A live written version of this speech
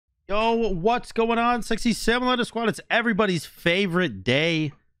Yo, what's going on? Sexy Simulator Squad. It's everybody's favorite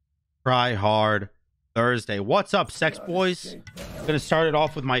day. Tryhard Thursday. What's up, sex boys? I'm gonna start it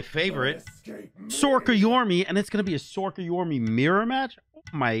off with my favorite, Sorka Yormi, and it's gonna be a Sorka Yormi mirror match. Oh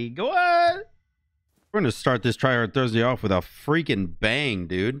my god. We're gonna start this Tryhard Thursday off with a freaking bang,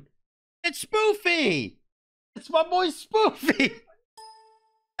 dude. It's Spoofy! It's my boy Spoofy!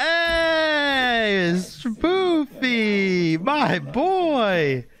 Hey, Spoofy! My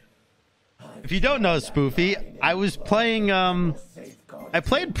boy! If you don't know Spoofy, I was playing, I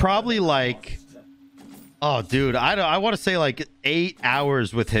played probably like, oh dude, I want to say like 8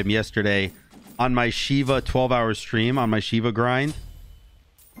 hours with him yesterday on my Shiva 12-hour stream, on my Shiva grind.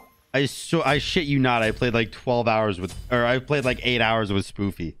 I shit you not, I played like 12 hours with, or I played like 8 hours with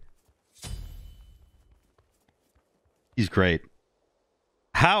Spoofy. He's great.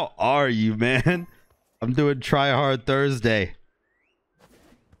 How are you, man? I'm doing Tryhard Thursday.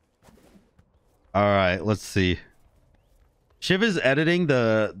 All right, let's see. Shiva's editing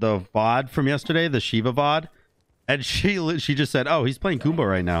the VOD from yesterday, the Shiva VOD, and she just said, "Oh, he's playing Kumbo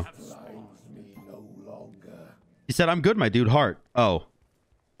right now." He said, "I'm good, my dude. Heart." Oh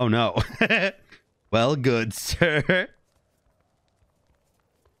no. Well, good sir.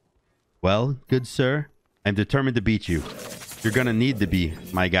 Well, good sir. I'm determined to beat you. You're gonna need to be,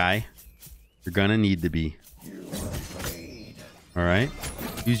 my guy. You're gonna need to be. All right.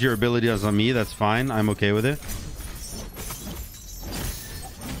 Use your abilities on me. That's fine. I'm okay with it.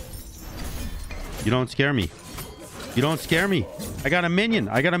 You don't scare me. You don't scare me. I got a minion.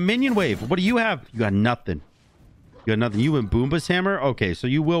 I got a minion wave. What do you have? You got nothing. You got nothing. You win Boomba's hammer? Okay, so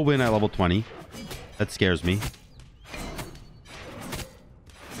you will win at level 20. That scares me.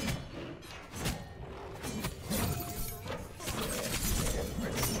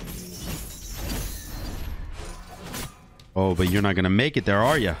 Oh, but you're not gonna make it there,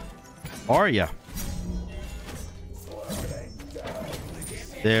 are you? Are you?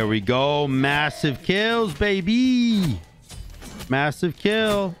 There we go. Massive kills, baby. Massive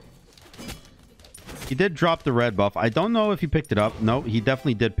kill. He did drop the red buff. I don't know if he picked it up. No, he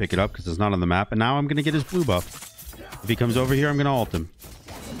definitely did pick it up because it's not on the map. And now I'm gonna get his blue buff. If he comes over here, I'm gonna ult him.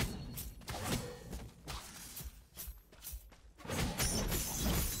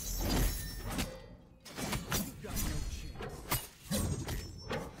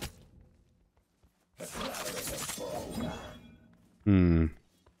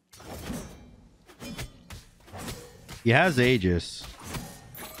 He has Aegis.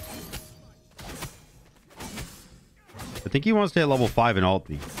 I think he wants to hit level 5 and ult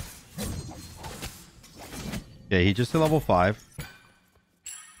me. Yeah, he just hit level 5.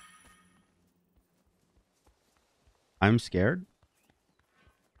 I'm scared.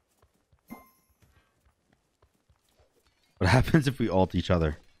 What happens if we ult each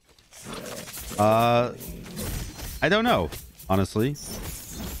other? I don't know, honestly.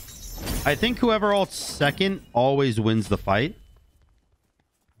 I think whoever ults second always wins the fight.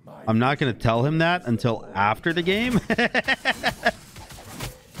 I'm not going to tell him that until after the game.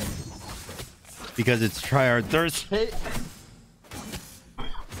 Because it's Tryhard Thursday.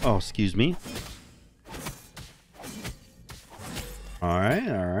 Oh, excuse me. All right,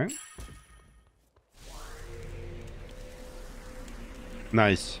 all right.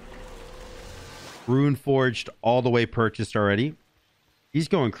 Nice. Rune Forged all the way purchased already. He's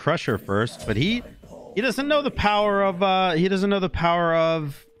going Crusher first, but he doesn't know the power of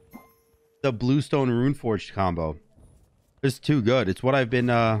the Bluestone Runeforged combo. It's too good. It's what I've been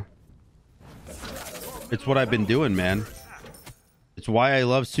doing, man. It's why I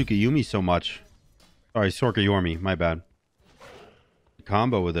love Tsukayumi so much. Sorry, Sorka Yormi, my bad. The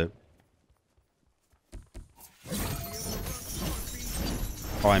combo with it.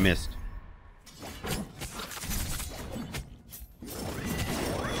 Oh, I missed.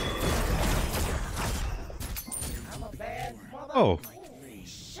 Oh.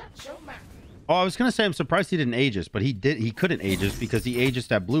 Oh, I was gonna say I'm surprised he didn't Aegis, but he did. He couldn't Aegis because he Aegis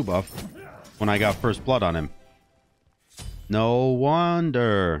that blue buff when I got first blood on him. No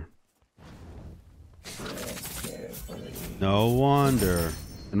wonder. No wonder.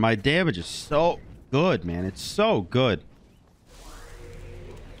 And my damage is so good, man. It's so good.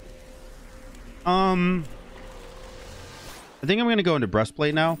 I think I'm gonna go into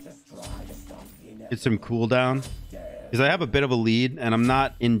breastplate now. Get some cooldown. Because I have a bit of a lead and I'm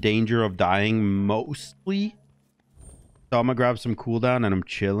not in danger of dying mostly. So I'm going to grab some cooldown and I'm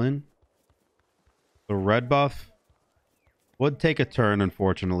chilling. The red buff would take a turn,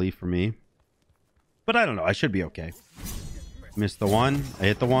 unfortunately, for me. But I don't know. I should be okay. Missed the one. I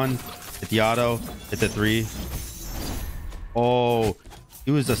hit the one. Hit the auto. Hit the 3. Oh,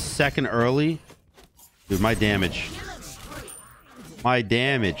 He was a second early. Dude, my damage. My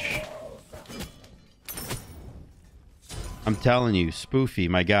damage. I'm telling you, Spoofy,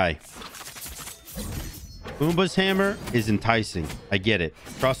 my guy. Boomba's hammer is enticing. I get it.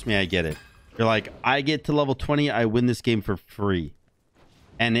 Trust me, I get it. You're like, I get to level 20, I win this game for free.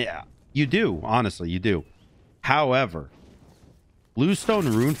 And you do, honestly, you do. However, Bluestone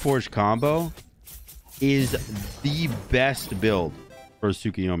Runeforge combo is the best build for a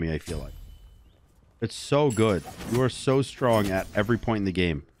Tsukuyomi, I feel like. It's so good. You are so strong at every point in the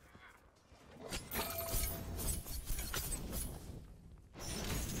game.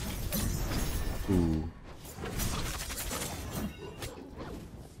 Ooh.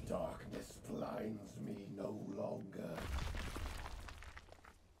 Darkness blinds me no longer.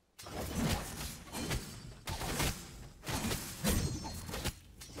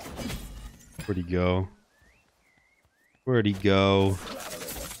 Where'd he go? Where'd he go?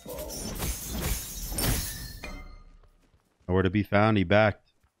 Nowhere to be found. He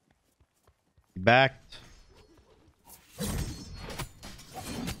backed. He backed.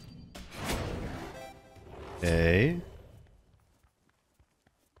 Okay.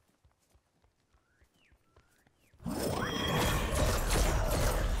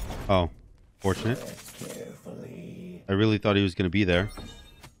 Oh, fortunate. I really thought he was going to be there.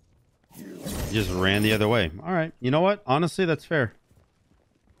 He just ran the other way. All right. You know what? Honestly, that's fair.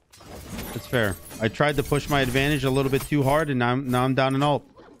 That's fair. I tried to push my advantage a little bit too hard, and now I'm down in ult.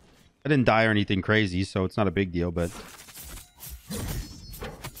 I didn't die or anything crazy, so it's not a big deal, but...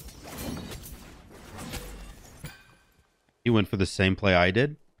 He went for the same play I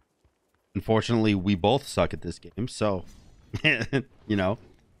did. Unfortunately, we both suck at this game, so... you know,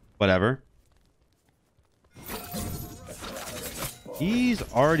 whatever. He's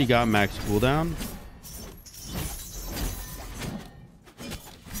already got max cooldown.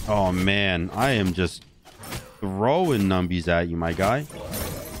 Oh, man. I am just throwing numbies at you, my guy.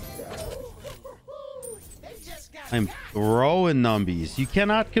 I'm throwing numbies. You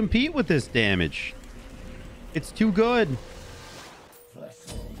cannot compete with this damage. It's too good.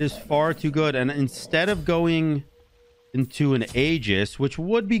 It's far too good. And instead of going into an Aegis, which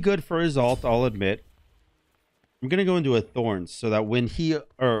would be good for his ult, I'll admit, I'm going to go into a Thorns so that when he,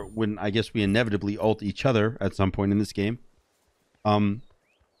 or when I guess we inevitably ult each other at some point in this game,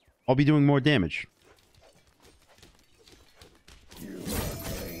 I'll be doing more damage.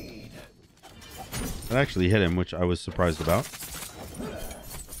 That actually hit him, which I was surprised about.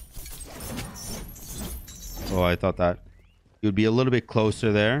 Oh, I thought that he would be a little bit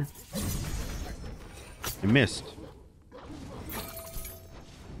closer there. I missed.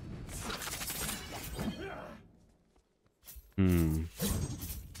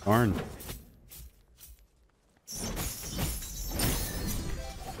 Darn.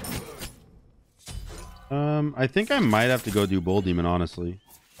 I think I might have to go do Bull Demon, honestly.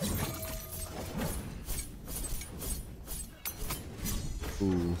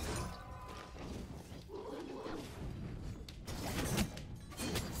 Ooh.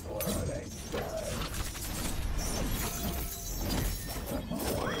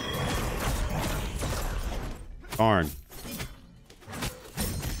 Darn.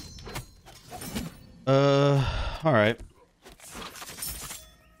 All right.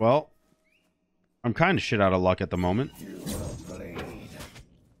 Well, I'm kind of shit out of luck at the moment.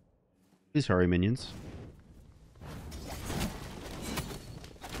 Please hurry, minions.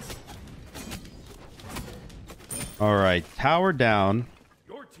 All right, tower down.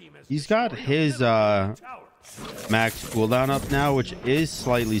 He's got his max cooldown up now, which is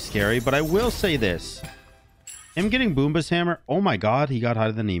slightly scary, but I will say this. Him getting Boomba's hammer, oh my god, he got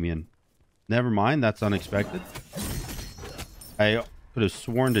higher than Nemean. Never mind, that's unexpected. I could have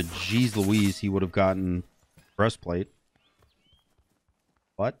sworn to Jeez Louise he would have gotten breastplate.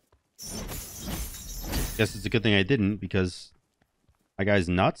 What? Guess it's a good thing I didn't, because my guy's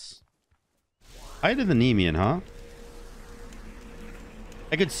nuts. Higher than Nemean, huh?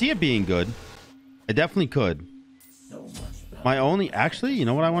 I could see it being good. I definitely could. My only... Actually, you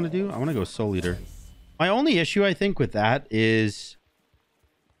know what I want to do? I want to go Soul Eater. My only issue, I think, with that is...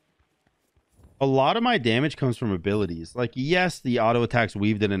 a lot of my damage comes from abilities. Like, yes, the auto attacks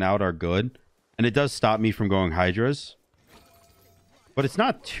weaved in and out are good. And it does stop me from going Hydras. But it's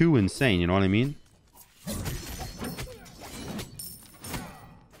not too insane, you know what I mean?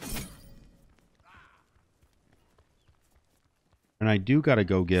 And I do gotta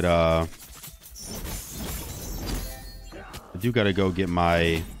go get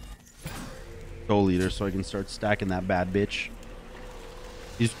my Soul Eater so I can start stacking that bad bitch.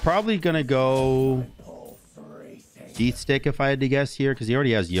 He's probably gonna go Beat Stick if I had to guess here, because he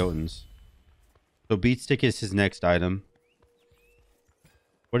already has Jotuns. So Beat Stick is his next item.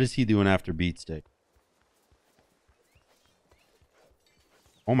 What is he doing after Beat Stick?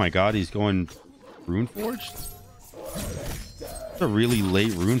 Oh my god, he's going Runeforged? That's a really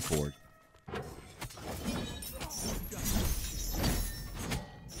late Runeforged.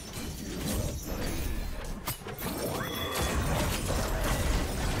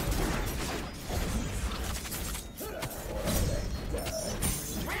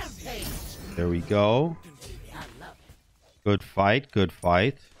 There we go. Good fight, good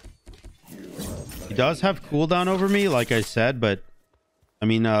fight. He does have cooldown over me, like I said, but I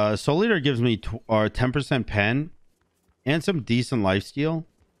mean, Soul Eater gives me 10% pen and some decent lifesteal.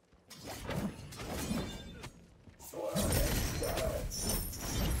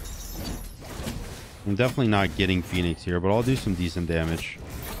 I'm definitely not getting Phoenix here, but I'll do some decent damage.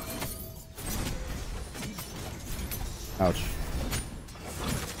 Ouch.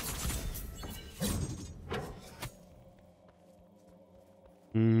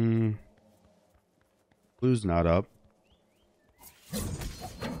 Blue's not up.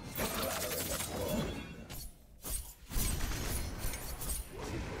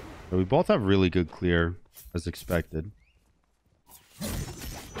 So we both have really good clear, as expected. You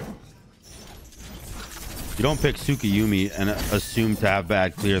don't pick Tsukiyumi and assume to have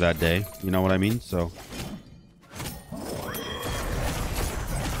bad clear that day. You know what I mean? So.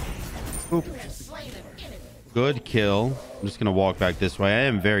 Oop. Good kill. I'm just going to walk back this way. I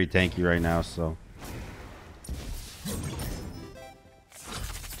am very tanky right now, so.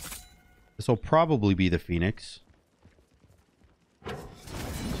 This will probably be the Phoenix.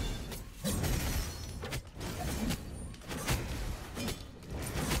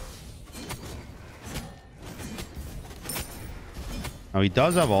 Now he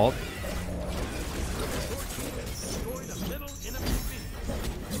does have ult.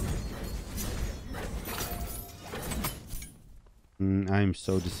 I'm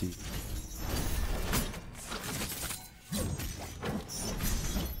so deceived.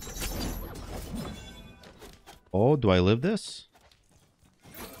 Oh, do I live this?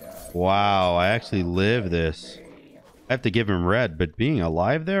 Wow, I actually live this. I have to give him red, but being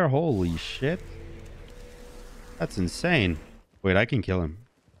alive there? Holy shit. That's insane. Wait, I can kill him.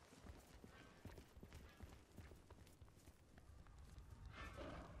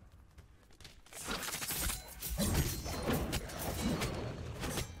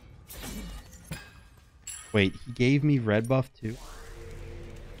 Wait, he gave me red buff too?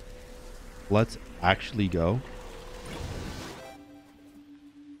 Let's actually go.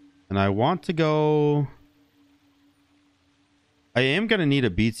 And I want to go... I am going to need a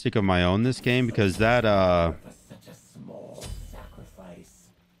beat stick of my own this game because that...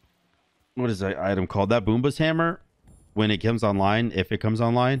 What is that item called? That Boomba's Hammer, when it comes online, if it comes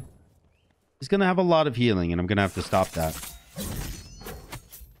online, is going to have a lot of healing, and I'm going to have to stop that.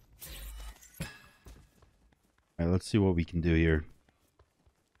 All right, let's see what we can do here.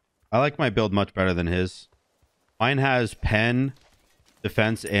 I like my build much better than his. Mine has pen,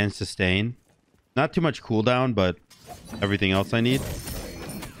 defense, and sustain. Not too much cooldown, but everything else I need.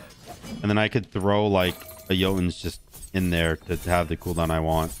 And then I could throw like a Jotun's just in there to have the cooldown I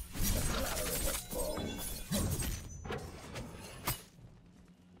want.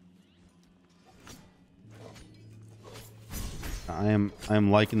 I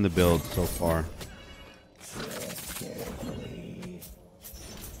am liking the build so far.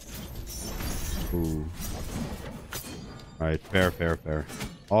 Ooh. All right, fair.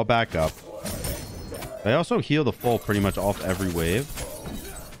 I'll back up. I also heal the full pretty much off every wave.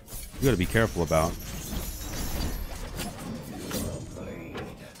 You got to be careful about.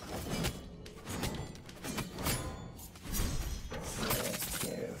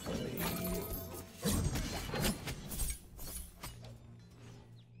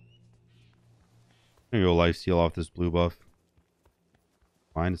 I'm gonna go life steal off this blue buff.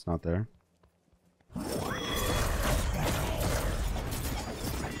 Fine, it's not there.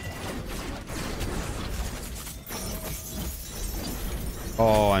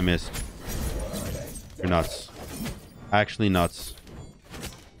 Oh, I missed. You're nuts. Actually nuts.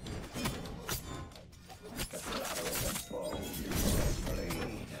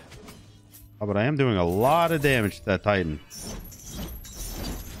 Oh, but I am doing a lot of damage to that Titan.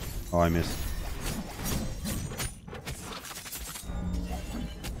 Oh, I missed.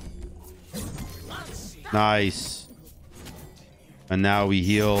 Nice. And now we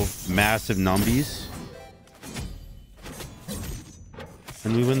heal massive numbies.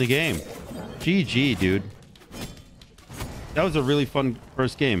 And we win the game. GG, dude. That was a really fun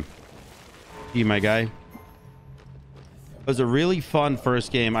first game. Gee, my guy. It was a really fun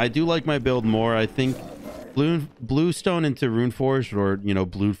first game. I do like my build more. I think Bluestone into Runeforged, or you know,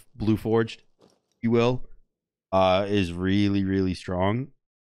 Blue Forged, if you will, is really, really strong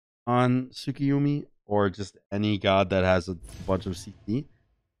on Tsukuyomi, or just any god that has a bunch of CP.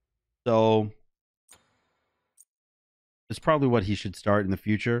 So it's probably what he should start in the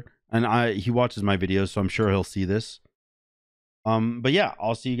future. And he watches my videos, so I'm sure he'll see this. But yeah,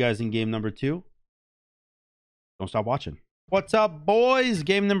 I'll see you guys in game number 2. Don't stop watching. What's up, boys?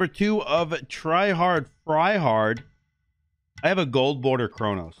 Game number 2 of Tryhard. I have a gold border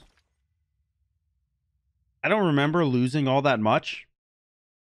Chronos. I don't remember losing all that much,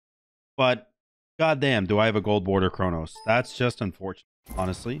 but goddamn, do I have a gold border Chronos? That's just unfortunate,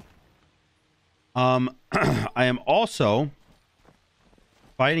 honestly. I am also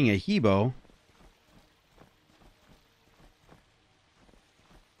fighting a Hebo.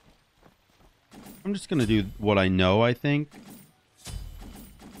 I'm just gonna do what I know. I think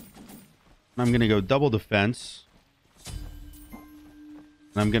I'm gonna go double defense.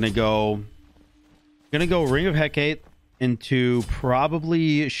 And I'm gonna go Ring of Hecate into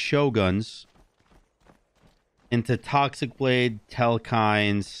probably Shoguns, into Toxic Blade,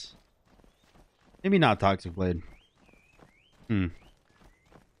 Telkines. Maybe not Toxic Blade. I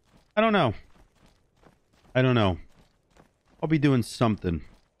don't know. I'll be doing something.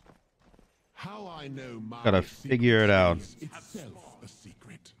 How I know my Gotta figure it out. itself a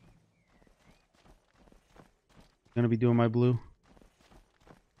secret. Gonna be doing my blue.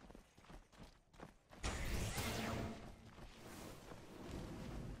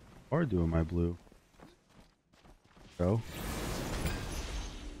 Or doing my blue. Go.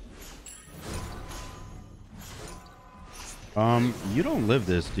 You don't live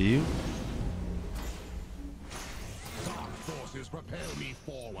this, do you? Dark forces propel me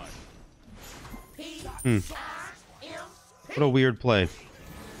forward. What a weird play.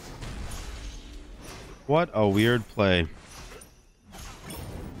 What a weird play.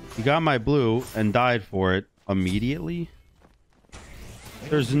 You got my blue and died for it immediately?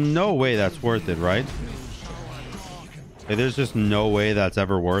 There's no way that's worth it, right? Okay, there's just no way that's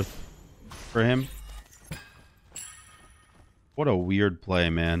ever worth for him. What a weird play,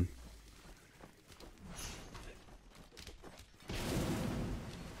 man.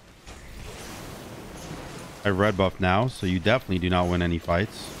 I red buff now, so you definitely do not win any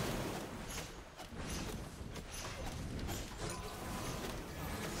fights.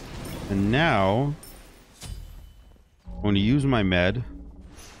 And now I'm going to use my med.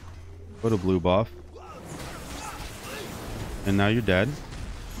 Put a blue buff. And now you're dead.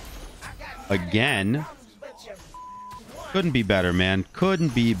 Again. Couldn't be better, man.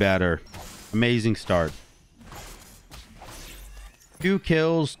 Couldn't be better. Amazing start. 2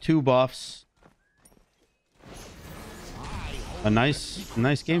 kills, 2 buffs. A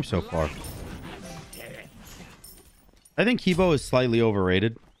nice game so far. I think Hebo is slightly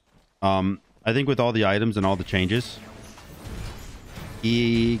overrated. I think with all the items and all the changes,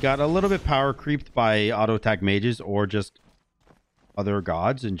 he got a little bit power creeped by auto attack mages or just other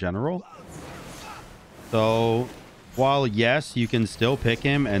gods in general. So while yes, you can still pick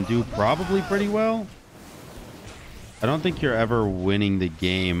him and do probably pretty well, I don't think you're ever winning the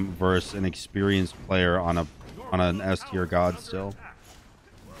game versus an experienced player on an S tier god still.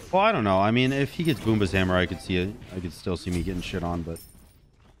 Well, I don't know. I mean, if he gets Boomba's hammer, I could see it. I could still see me getting shit on, but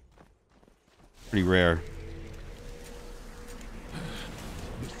pretty rare.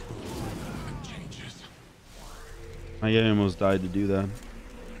 I almost died to do that.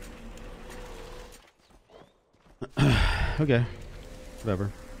 Okay,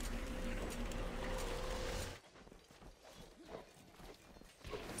 whatever.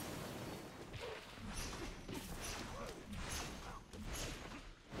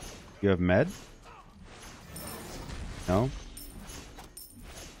 You have med? No.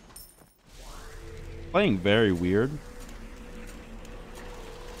 Playing very weird.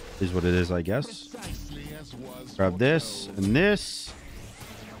 Is what it is, I guess. Grab this and this.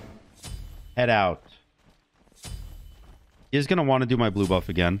 Head out. He is going to want to do my blue buff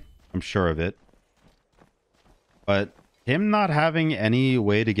again. I'm sure of it. But him not having any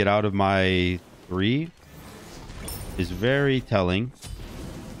way to get out of my 3 is very telling.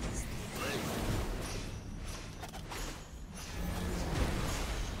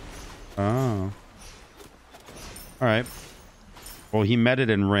 Oh. Alright. Well, he met it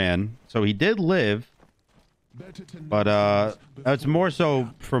and ran. So he did live. But it's more so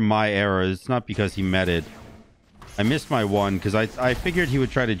from my error. It's not because he met it. I missed my 1 because I figured he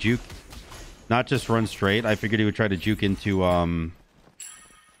would try to juke. Not just run straight. I figured he would try to juke into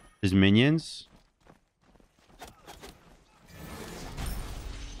his minions.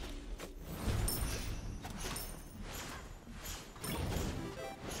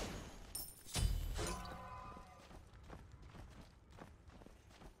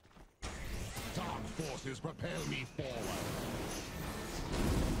 forces propel me forward.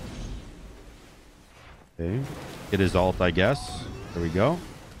 Okay. Get his ult, I guess. There we go.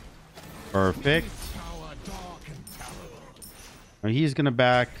 Perfect. Tower dark and terrible. Now he's gonna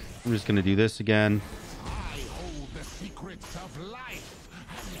back. I'm just gonna do this again. I hold the secrets of life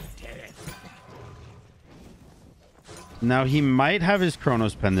and death. Now he might have his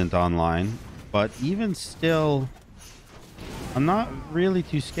Chronos pendant online, but even still, I'm not really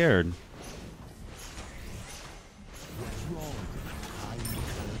too scared. What's wrong? I'm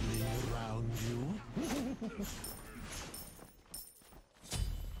curling around you.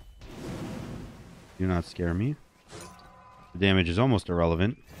 Do not scare me. The damage is almost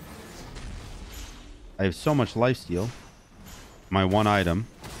irrelevant. I have so much lifesteal. My one item.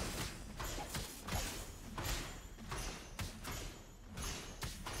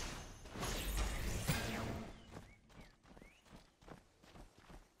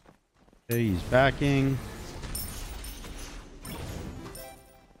 Okay, he's backing.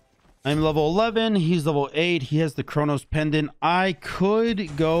 I'm level 11. He's level 8. He has the Chronos pendant. I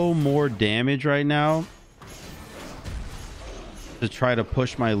could go more damage right now to try to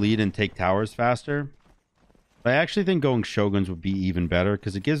push my lead and take towers faster. But I actually think going Shoguns would be even better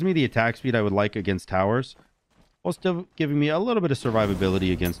because it gives me the attack speed I would like against towers, while still giving me a little bit of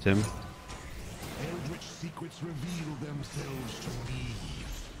survivability against him. Eldritch secrets reveal themselves to me.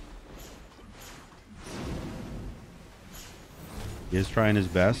 He is trying his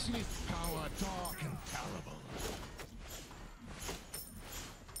best. This power dark and terrible.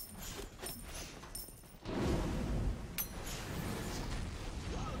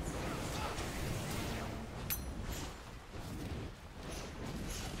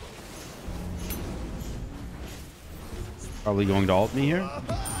 Probably going to ult me here.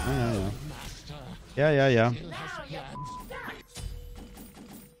 Yeah. Still has plans.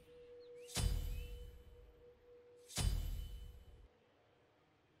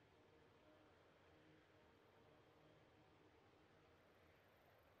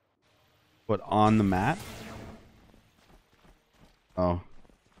 But on the map. Oh.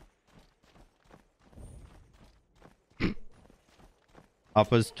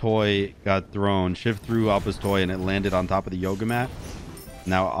 Appa's toy got thrown. Shift threw Appa's toy and it landed on top of the yoga mat.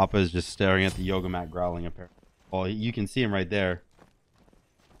 Now Appa is just staring at the yoga mat growling apparently. Well, you can see him right there.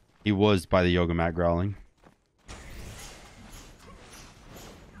 He was by the yoga mat growling.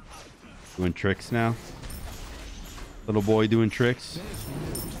 Doing tricks now. Little boy doing tricks. There's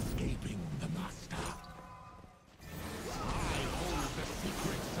no escaping the master. I hold the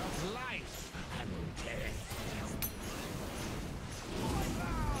secrets of life and death.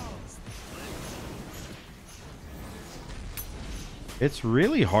 It's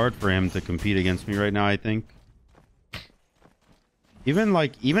really hard for him to compete against me right now, I think. Even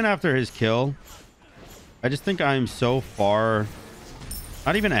after his kill, I just think I'm so far,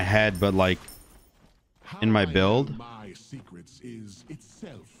 not even ahead, but like in my build. My secrets is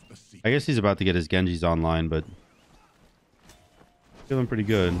itself a secret. I guess he's about to get his Genjis online, but feeling pretty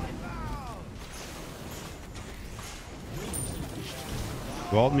good.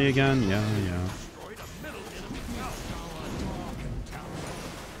 You ult me again? Yeah.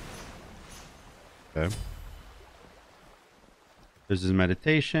 Okay. There's his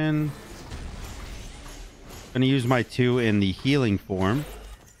meditation. Gonna use my 2 in the healing form.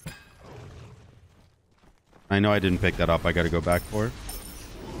 I know I didn't pick that up. I gotta go back for it.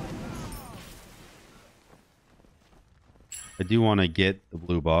 I do want to get the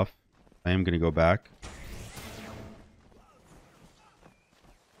blue buff. I am gonna go back.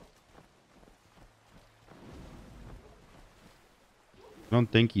 I don't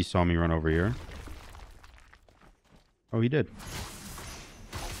think he saw me run over here. Oh, he did.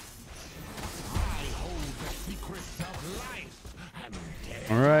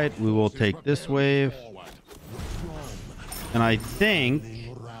 All right, we will take this wave. And I think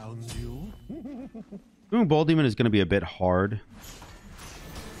doing Bull Demon is going to be a bit hard.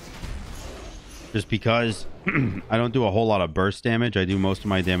 Just because I don't do a whole lot of burst damage. I do most of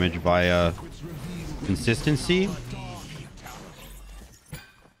my damage via consistency.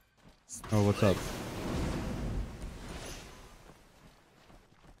 Oh, what's up?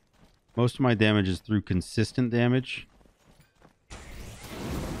 Most of my damage is through consistent damage.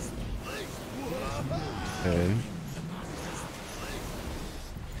 Okay.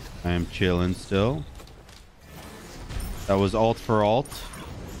 I am chilling still. That was ult for ult.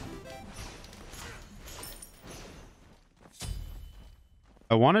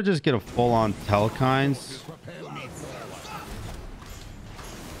 I want to just get a full-on Telekines.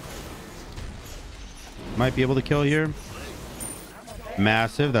 Might be able to kill here.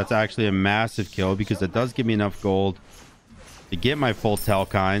 Massive. That's actually a massive kill because it does give me enough gold to get my full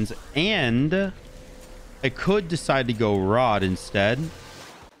Telkines. And I could decide to go Rod instead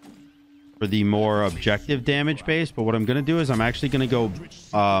for the more objective damage base. But what I'm going to do is I'm actually going to go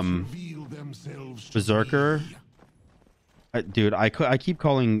Berserker. Dude, I keep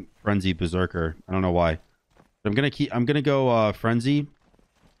calling Frenzy Berserker. I don't know why. But I'm gonna go Frenzy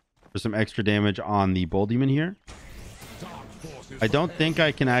for some extra damage on the Bull Demon here. I don't think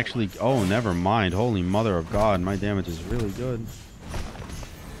I can actually... Oh, never mind. Holy mother of God. My damage is really good.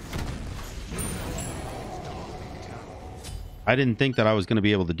 I didn't think that I was going to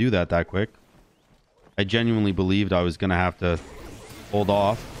be able to do that quick. I genuinely believed I was going to have to hold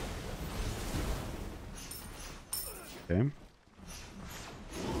off. Okay.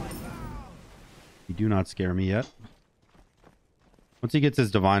 You do not scare me yet. Once he gets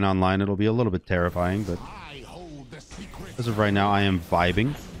his Divine online, it'll be a little bit terrifying, but as of right now, I am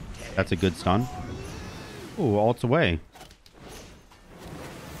vibing. That's a good stun. Ooh, ult's away.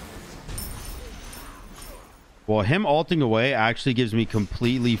 Well, him ulting away actually gives me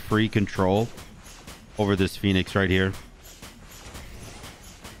completely free control over this Phoenix right here.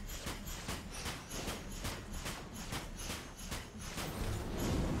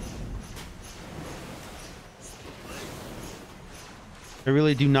 I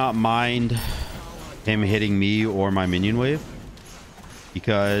really do not mind him hitting me or my minion wave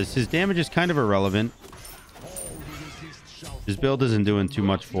because his damage is kind of irrelevant. His build isn't doing too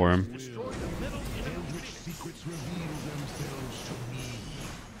much for him.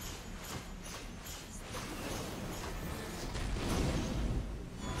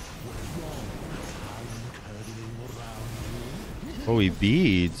 Oh, he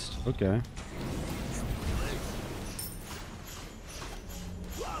beads. Okay.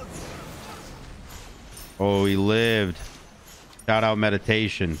 Oh, he lived. Shout out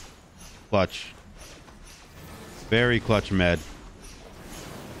meditation. Clutch. Very clutch med.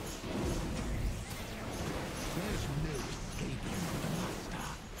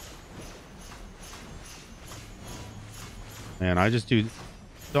 Man, I just do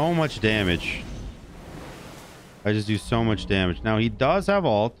so much damage. I just do so much damage. Now, he does have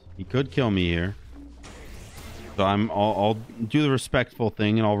ult. He could kill me here. So I'll do the respectful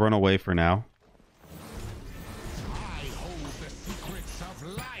thing and I'll run away for now.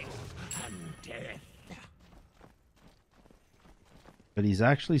 But he's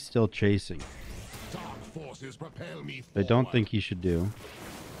actually still chasing. I don't think he should do.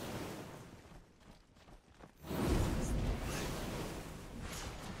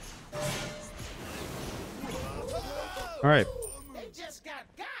 All right.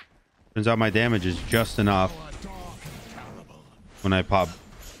 Turns out my damage is just enough when I pop.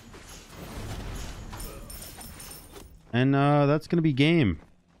 And that's going to be game.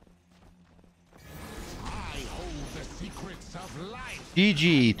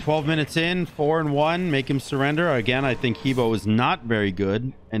 GG, 12 minutes in, 4-1, make him surrender. Again, I think Hebo is not very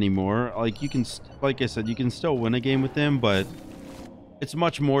good anymore. Like, you can, like I said, you can still win a game with him, but it's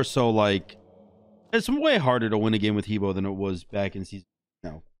much more so like, it's way harder to win a game with Hebo than it was back in season,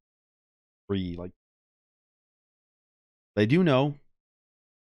 3. Like, what I do know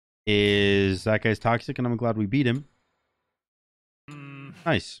is that guy's toxic, and I'm glad we beat him.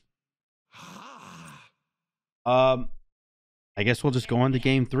 Nice. I guess we'll just go on to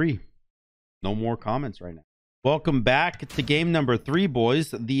game 3. No more comments right now. Welcome back to game number 3,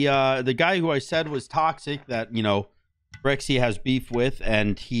 boys. The guy who I said was toxic, that, you know, Brexy has beef with,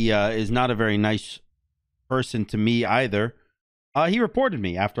 and he is not a very nice person to me either. He reported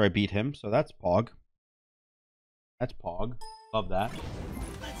me after I beat him, so that's Pog. That's Pog. Love that.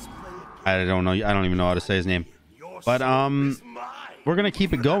 I don't know. I don't even know how to say his name. But we're gonna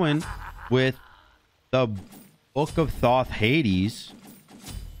keep it going with the Book of Thoth Hades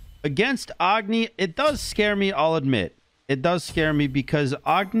against Agni. It does scare me, I'll admit. It does scare me because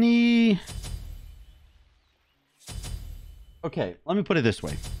Agni... Okay, let me put it this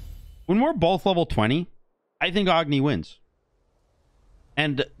way. When we're both level 20, I think Agni wins.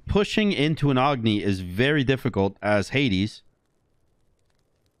 And pushing into an Agni is very difficult as Hades.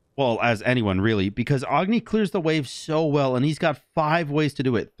 Well, as anyone, really. Because Agni clears the wave so well, and he's got 5 ways to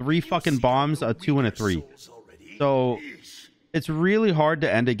do it. 3 fucking bombs, a 2, and a 3. So it's really hard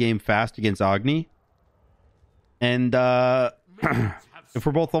to end a game fast against Agni. And if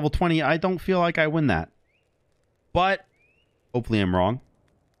we're both level 20, I don't feel like I win that. But hopefully I'm wrong.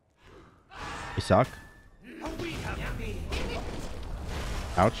 I suck.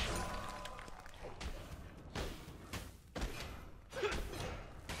 Ouch.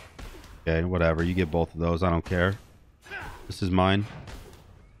 Okay, whatever. You get both of those. I don't care. This is mine.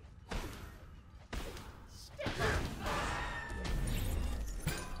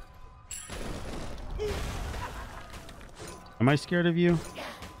 Am I scared of you?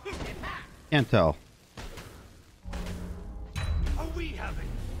 Can't tell. Are we having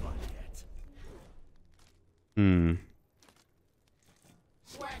fun yet? Hmm.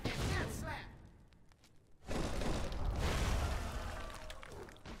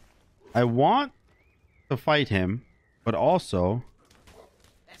 I want to fight him, but also...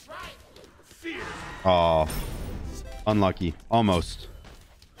 Oh, unlucky. Almost.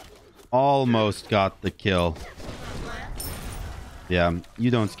 Almost got the kill. Yeah,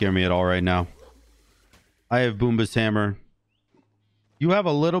 you don't scare me at all right now. I have Boomba's hammer. You have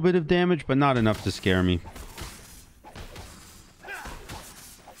a little bit of damage, but not enough to scare me.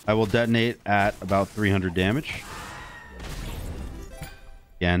 I will detonate at about 300 damage.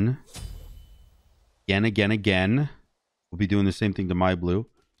 Again. Again. We'll be doing the same thing to my blue.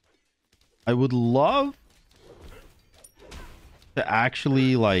 I would love to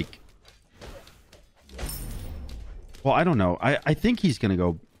actually, like... Well, I don't know. I think he's going to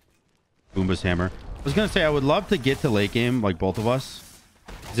go Boomba's hammer. I was going to say, I would love to get to late game, like both of us.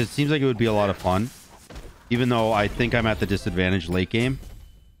 Because it seems like it would be a lot of fun. Even though I think I'm at the disadvantage late game.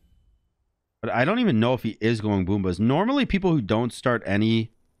 But I don't even know if he is going Boombas. Normally, people who don't start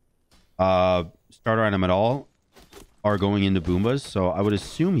any starter item at all are going into Boombas. So I would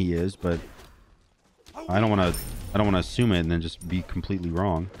assume he is, but I don't want to assume it and then just be completely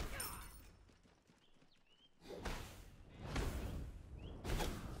wrong.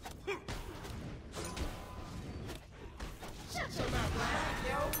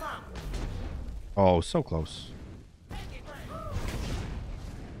 Oh, so close.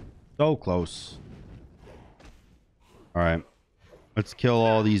 So close. All right. Let's kill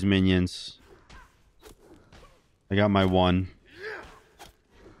all these minions. I got my one.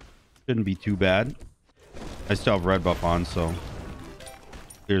 Shouldn't be too bad. I still have red buff on, so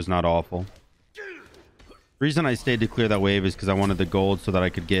clear's not awful. The reason I stayed to clear that wave is because I wanted the gold so that I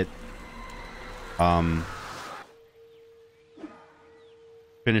could get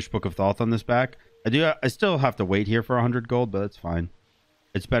finished Book of Thoth on this back. I still have to wait here for 100 gold, but that's fine.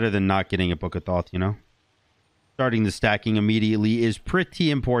 It's better than not getting a Book of Thoth, you know? Starting the stacking immediately is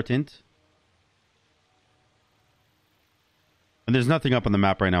pretty important. And there's nothing up on the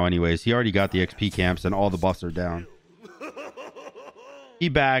map right now anyways. He already got the XP camps and all the buffs are down. He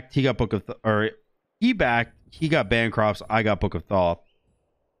backed. He got Book of... he backed. He got Bancrofts. I got Book of Thoth.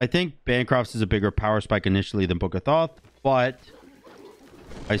 I think Bancrofts is a bigger power spike initially than Book of Thoth, but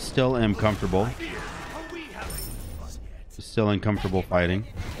I still am comfortable. Still uncomfortable fighting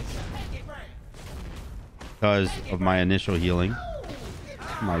because of my initial healing.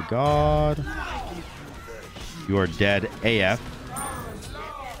 Oh my god. You are dead AF.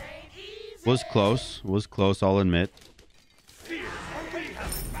 Was close, I'll admit.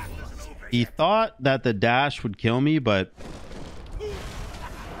 He thought that the dash would kill me, but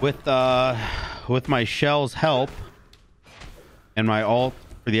with my shell's help and my ult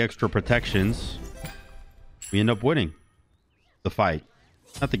for the extra protections, we end up winning the fight.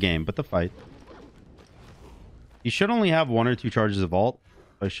 Not the game, but the fight. You should only have 1 or 2 charges of ult.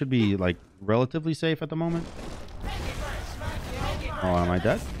 I should be like relatively safe at the moment. Oh, am I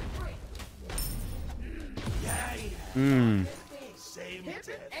dead?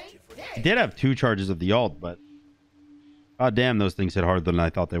 He did have 2 charges of the ult, but god damn, those things hit harder than I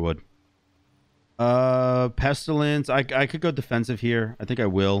thought they would. Pestilence. I could go defensive here. I think I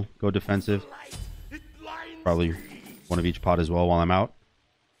will go defensive. Probably one of each pot as well while I'm out.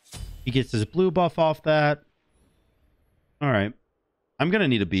 He gets his blue buff off that. All right. I'm going to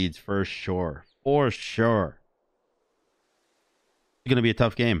need a beads for sure. For sure. It's going to be a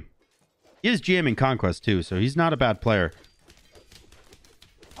tough game. He is GMing Conquest too, so he's not a bad player.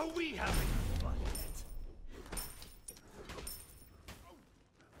 Are we having fun yet?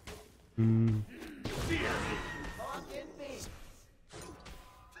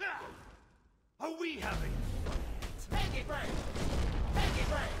 Are we having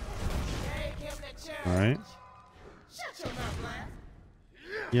All right.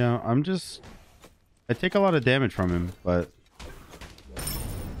 Yeah, I take a lot of damage from him, but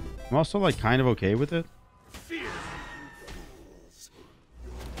I'm also like kind of okay with it.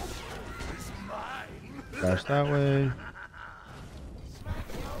 Dash that way.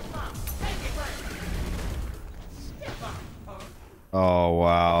 Oh,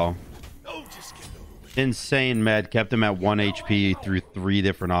 wow. Insane med. Kept him at 1 HP through 3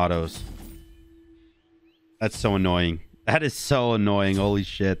 different autos. That's so annoying. That is so annoying. Holy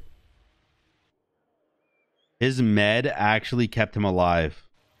shit. His med actually kept him alive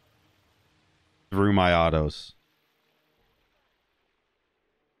through my autos.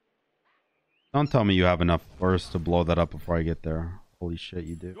 Don't tell me you have enough burst to blow that up before I get there. Holy shit,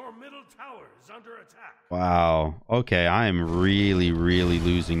 you do. Your middle tower is under attack. Wow. Okay, I am really, really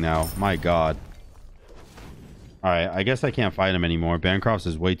losing now. My god. Alright, I guess I can't fight him anymore. Bancroft's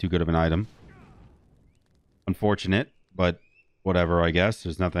is way too good of an item. Unfortunate, but whatever, I guess.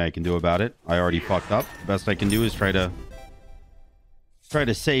 There's nothing I can do about it. I already fucked up. The best I can do is try to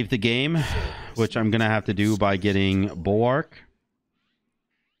save the game, which I'm gonna have to do by getting Bulwark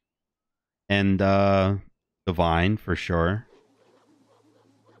and Divine for sure.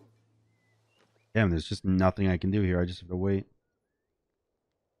 Damn, there's just nothing I can do here. I just have to wait.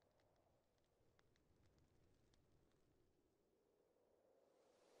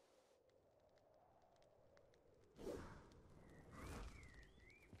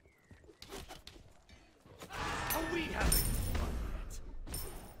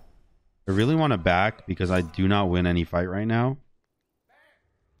 I really want to back because I do not win any fight right now.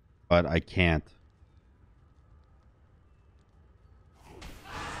 But I can't.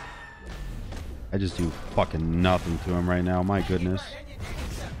 I just do fucking nothing to him right now. My goodness.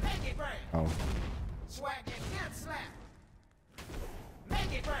 Oh.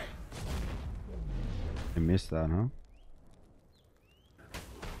 I missed that, huh?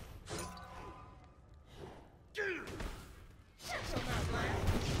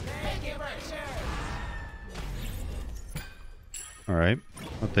 All right,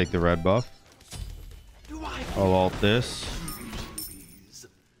 I'll take the red buff. I'll ult this.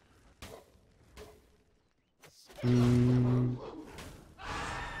 Dude,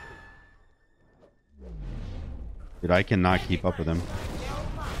 I cannot keep up with him.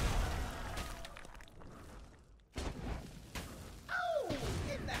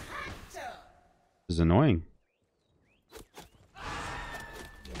 This is annoying.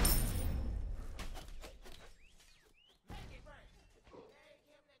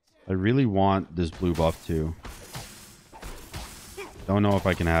 I really want this blue buff too. Don't know if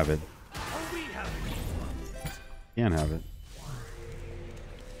I can have it. Can't have it.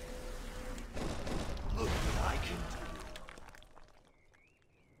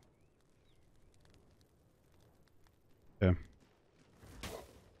 Okay.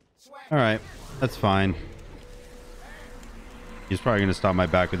 Alright. That's fine. He's probably going to stop my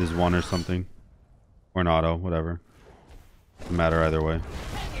back with his one or something. Or an auto. Whatever. Doesn't matter either way.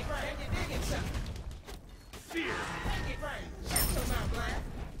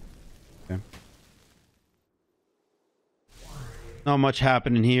 Not much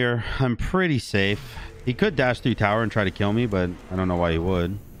happening here. I'm pretty safe. He could dash through tower and try to kill me, but I don't know why he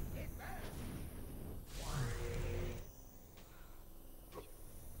would.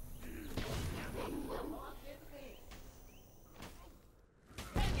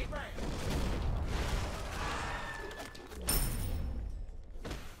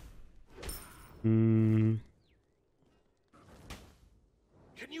 Can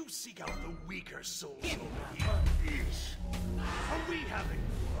you seek out the weaker souls over here? Are we having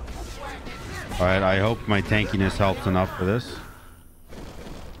fun? Alright, I hope my tankiness helps enough for this.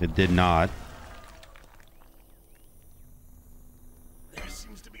 It did not. There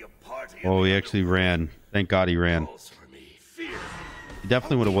seems to be a party. Oh, he actually ran. Thank God he ran. He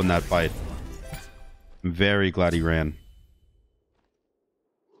definitely would have won that fight. I'm very glad he ran.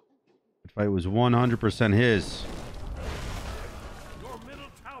 That fight was 100% his.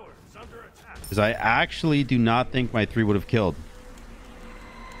 Because I actually do not think my 3 would have killed.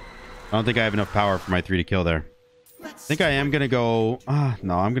 I don't think I have enough power for my 3 to kill there. I think I am going to go...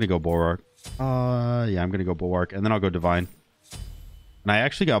 no, I'm going to go Bulwark. Yeah, I'm going to go Bulwark. And then I'll go Divine. And I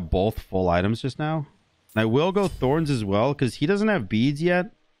actually got both full items just now. And I will go Thorns as well, because he doesn't have beads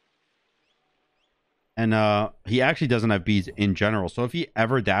yet. And he actually doesn't have beads in general. So if he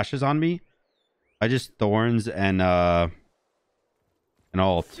ever dashes on me, I just Thorns and ult.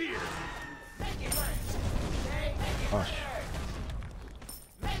 Gosh.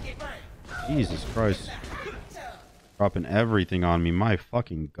 Jesus Christ. Dropping everything on me. My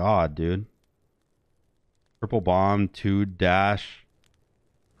fucking god, dude. Triple bomb, 2 dash.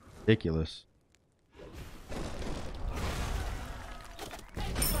 Ridiculous.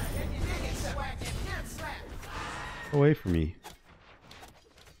 Get away from me.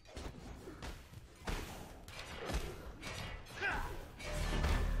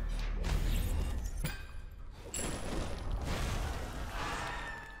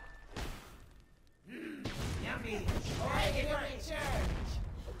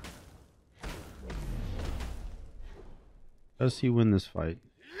 Does he win this fight?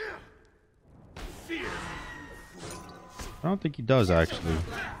 I don't think he does, actually.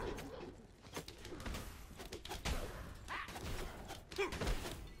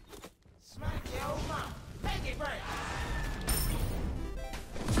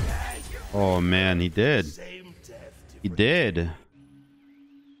 Oh man, he did. Same death, He did.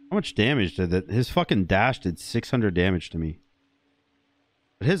 How much damage did that? His fucking dash did 600 damage to me.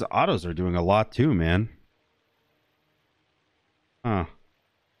 But his autos are doing a lot too, man. Huh.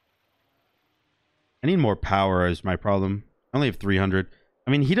 I need more power is my problem. I only have 300.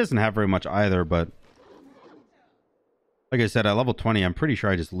 I mean, he doesn't have very much either, but like I said, at level 20, I'm pretty sure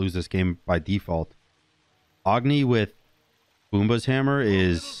I just lose this game by default. Agni with Boomba's hammer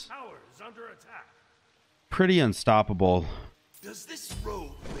is tower is under attack. pretty unstoppable. Does this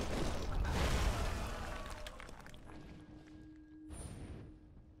road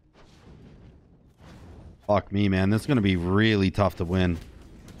Fuck me, man. This is gonna be really tough to win.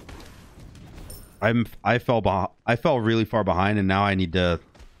 I fell really far behind, and now I need to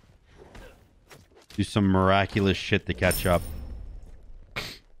do some miraculous shit to catch up.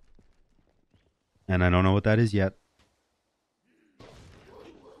 And I don't know what that is yet.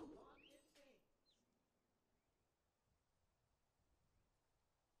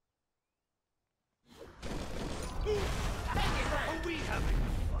 are we having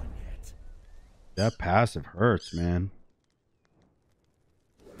fun yet? That passive hurts, man.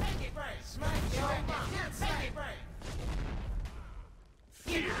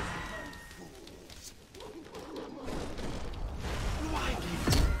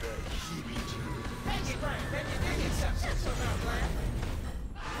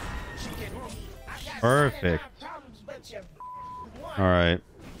 Perfect. All right.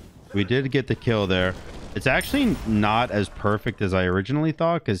 We did get the kill there. It's actually not as perfect as I originally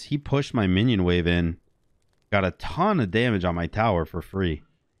thought because he pushed my minion wave in. Got a ton of damage on my tower for free.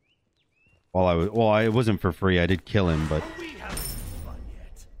 Well, it wasn't for free. I did kill him, but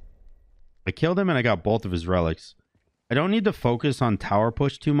I killed him and I got both of his relics. I don't need to focus on tower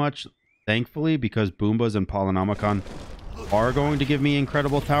push too much, thankfully, because Boombas and Polynomicon are going to give me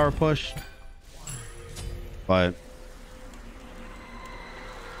incredible tower push. But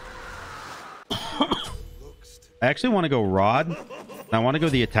I actually want to go Rod. And I want to go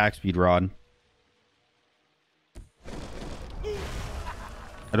the attack speed Rod.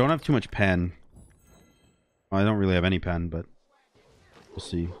 I don't have too much pen. Well, I don't really have any pen, but we'll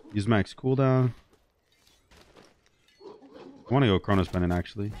see. Use max cooldown. I want to go Chronos Pendant,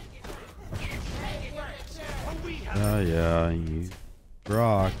 actually. Yeah, you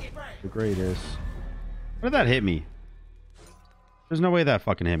rock. The greatest. How did that hit me? There's no way that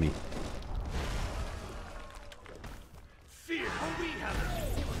fucking hit me.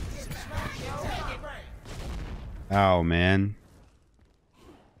 Ow, man.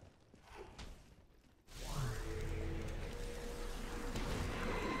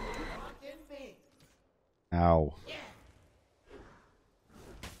 Ow.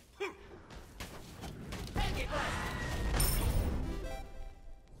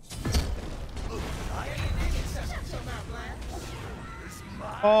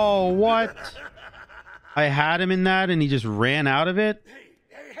 Oh, what? I had him in that and he just ran out of it?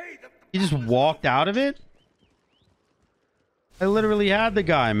 He just walked out of it? I literally had the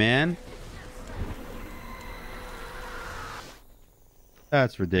guy, man.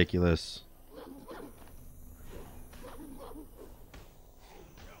 That's ridiculous.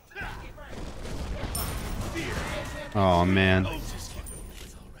 Oh, man.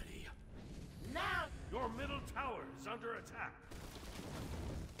 Now your middle tower is under attack.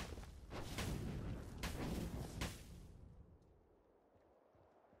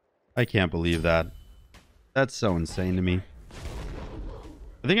 I can't believe that. That's so insane to me.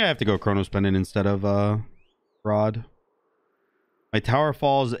 I think I have to go Chronos Pendant instead of Rod. My tower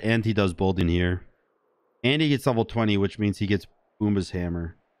falls and he does Bolden here. And he gets level 20, which means he gets Boomba's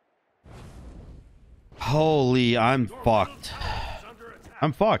hammer. Holy, I'm fucked.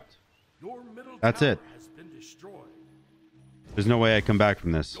 I'm fucked. That's it. There's no way I come back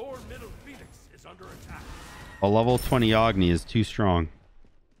from this. A level 20 Agni is too strong.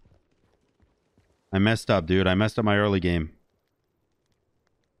 I messed up, dude. I messed up my early game.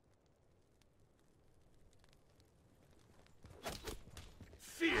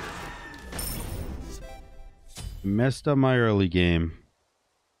 Messed up my early game.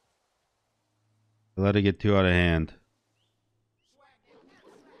 Let it get too out of hand.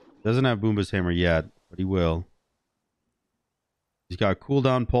 Doesn't have Boomba's hammer yet, but he will. He's got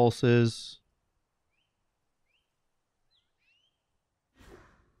cooldown pulses.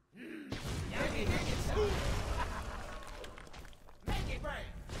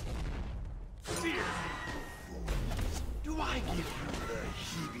 Do I give you the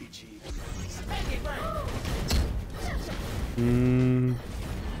heebie-jeebies?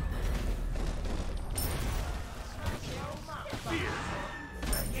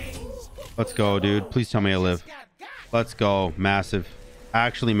 Let's go, dude. Please tell me I live. Let's go. Massive.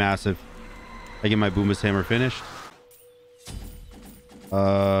 Actually massive. I get my Boomba's hammer finished.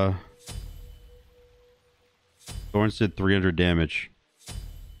 Thorns did 300 damage.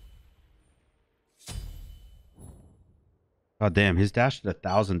 God damn, his dash did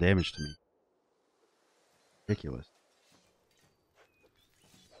 1,000 damage to me. Ridiculous.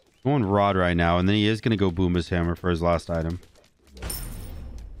 Going Rod right now, and then he is going to go Boomba's hammer for his last item.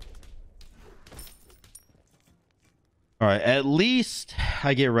 All right, at least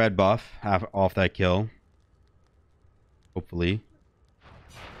I get red buff off that kill. Hopefully.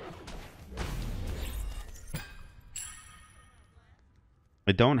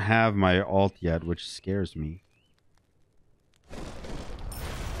 I don't have my ult yet, which scares me.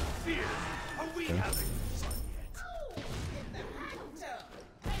 Okay.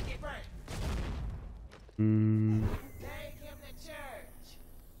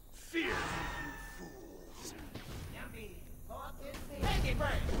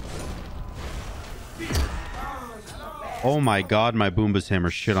 Oh my god, my Boomba's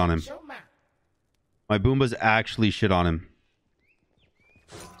hammer shit on him. My Boomba's actually shit on him.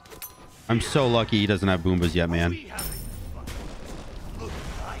 I'm so lucky he doesn't have Boombas yet, man.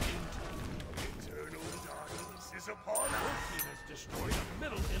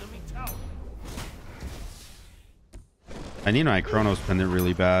 I need my Chronos pendant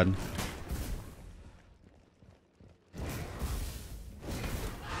really bad.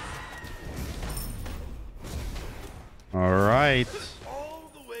 All right.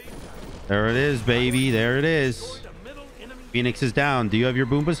 There it is, baby. There it is. Phoenix is down. Do you have your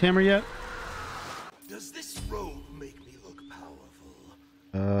Boomba's hammer yet? Does this robe make me look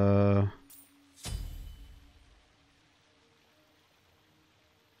powerful?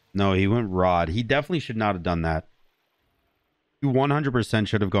 No, he went Rod. He definitely should not have done that. He 100%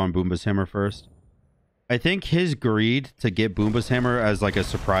 should have gone Boomba's hammer first. I think his greed to get Boomba's hammer as like a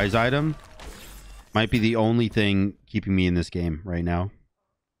surprise item might be the only thing keeping me in this game right now.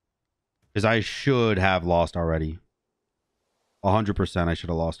 Because I should have lost already. 100% I should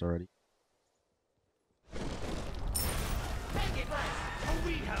have lost already.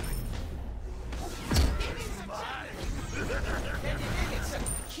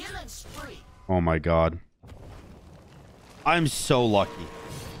 Oh my god. I'm so lucky.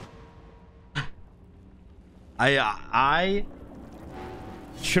 I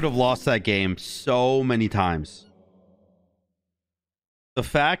should have lost that game so many times. The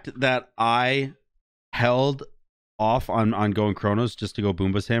fact that I held off on going Chronos just to go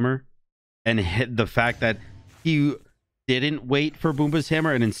Boomba's hammer, and hit the fact that he didn't wait for Boomba's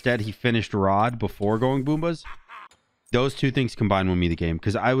hammer and instead he finished Rod before going Boomba's. Those two things combined won me the game,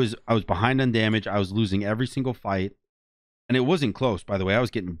 because I was behind on damage. I was losing every single fight, and it wasn't close, by the way. I was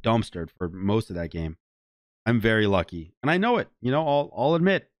getting dumpstered for most of that game. I'm very lucky, and I know it. You know, I'll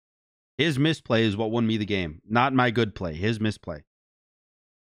admit his misplay is what won me the game, not my good play. His misplay.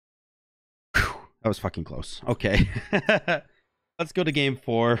 Whew, that was fucking close. Okay. Let's go to game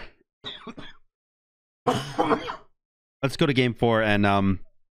 4. Let's go to game 4 and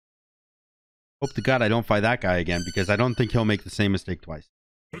hope to God I don't fight that guy again, because I don't think he'll make the same mistake twice.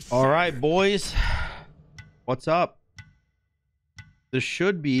 All right, boys. What's up? This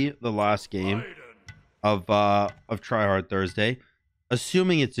should be the last game of Tryhard Thursday,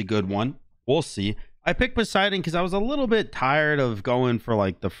 assuming it's a good one. We'll see. I picked Poseidon because I was a little bit tired of going for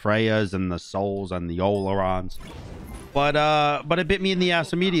like the Freyas and the Souls and the Olerons, but it bit me in the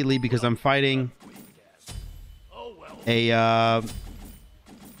ass immediately because I'm fighting an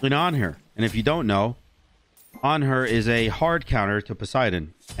Anhur, and if you don't know, Anhur is a hard counter to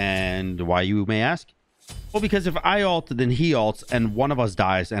Poseidon. And why, you may ask? Well, because if I ult, then he ults, and one of us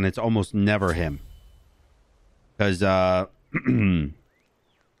dies, and it's almost never him. Because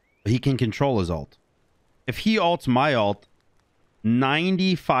he can control his ult. If he ults my ult,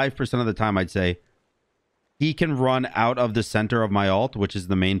 95% of the time, I'd say, he can run out of the center of my ult, which is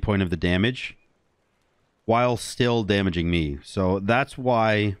the main point of the damage, while still damaging me. So that's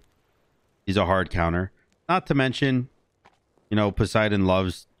why he's a hard counter. Not to mention, you know, Poseidon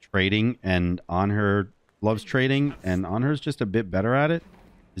loves trading, and Anhur loves trading, and Anhur's just a bit better at it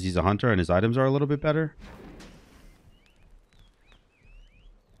because he's a hunter and his items are a little bit better.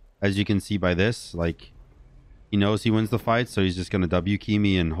 As you can see by this, like, he knows he wins the fight, so he's just going to W key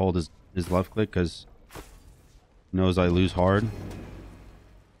me and hold his left click because he knows I lose hard.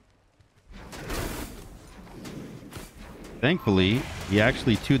 Thankfully, he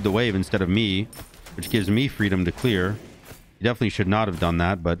actually 2'd the wave instead of me, which gives me freedom to clear. He definitely should not have done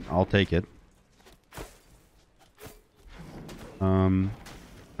that, but I'll take it.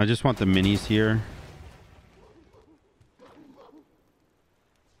 I just want the minis here.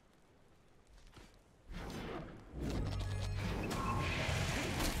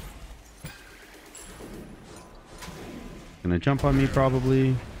 Gonna jump on me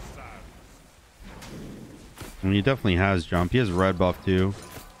probably. And he definitely has jump. He has red buff too.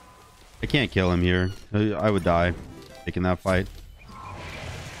 I can't kill him here. I would die taking that fight.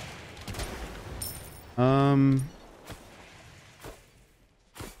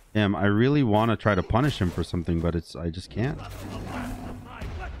 Damn, I really want to try to punish him for something, but I just can't.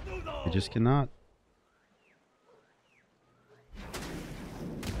 I just cannot.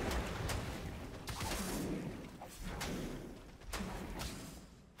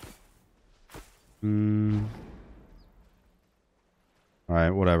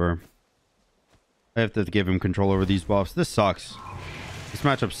 Alright, whatever. I have to give him control over these buffs. This sucks. This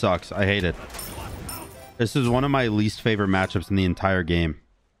matchup sucks. I hate it. This is one of my least favorite matchups in the entire game.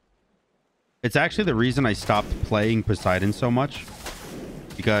 It's actually the reason I stopped playing Poseidon so much.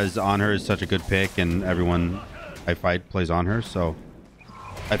 Because Honor is such a good pick and everyone I fight plays Honor. So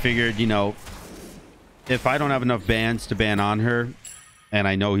I figured, you know, if I don't have enough bans to ban Honor and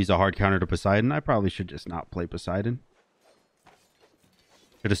I know he's a hard counter to Poseidon, I probably should just not play Poseidon.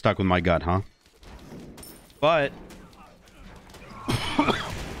 Should have stuck with my gut, huh? But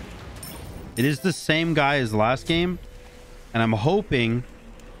it is the same guy as last game, and I'm hoping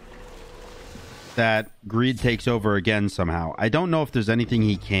that greed takes over again somehow. I don't know if there's anything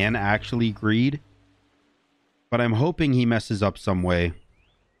he can actually greed, but I'm hoping he messes up some way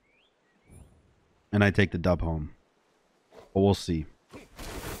and I take the dub home. But we'll see.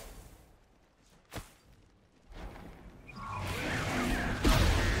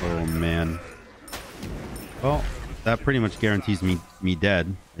 Oh man. Well, that pretty much guarantees me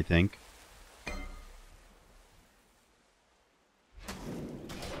dead, I think.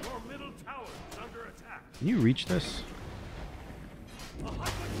 Can you reach this?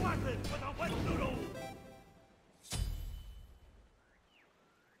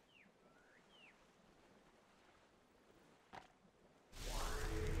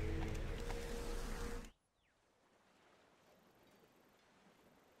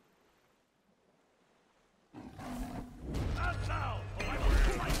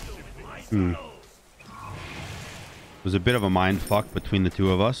 It was a bit of a mind fuck between the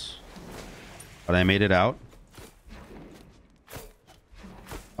two of us, but I made it out.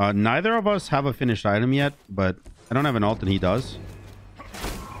 Neither of us have a finished item yet, but I don't have an ult and he does.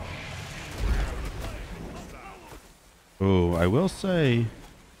 Oh, I will say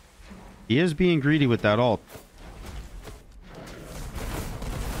he is being greedy with that ult.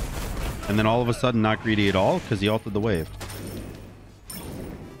 And then all of a sudden not greedy at all because he ulted the wave.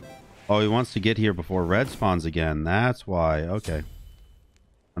 Oh, he wants to get here before red spawns again. That's why. Okay.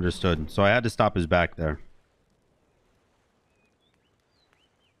 Understood. So I had to stop his back there.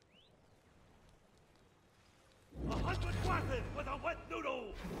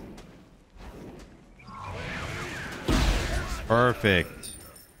 Perfect.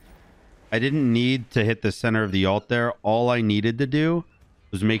 I didn't need to hit the center of the ult there. All I needed to do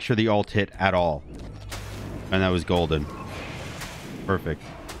was make sure the ult hit at all. And that was golden. Perfect.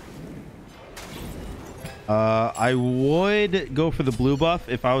 I would go for the blue buff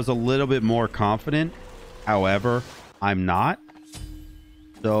if I was a little bit more confident. However, I'm not.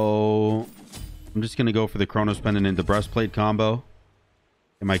 So I'm just going to go for the Chronos Pendant into Breastplate combo.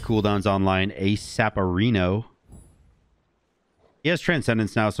 And my cooldown's online. A-Saparino. He has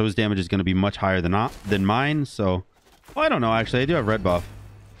Transcendence now, so his damage is going to be much higher than mine. So, well, I don't know, actually. I do have red buff.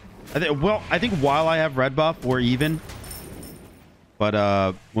 I think while I have red buff, we're even.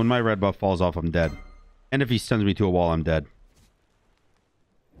 But when my red buff falls off, I'm dead. And if he stuns me to a wall, I'm dead.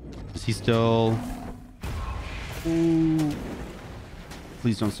 Is he still... Ooh.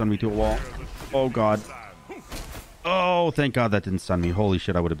 Please don't stun me to a wall. Oh, God. Oh, thank God that didn't stun me. Holy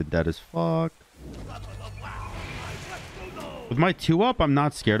shit, I would have been dead as fuck. With my 2-up, I'm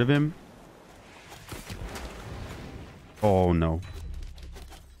not scared of him. Oh, no.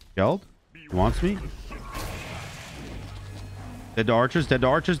 Geld? He wants me? Dead to archers, dead to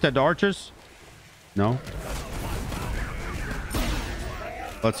archers, dead to archers. No.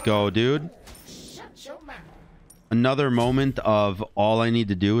 Let's go, dude. Another moment of all I need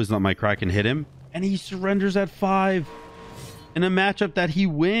to do is let my Kraken hit him. And he surrenders at 5. In a matchup that he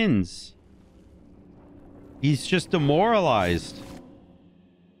wins. He's just demoralized.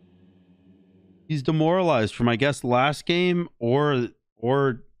 He's demoralized from, I guess, last game or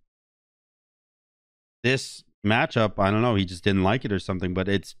this matchup. I don't know. He just didn't like it or something, but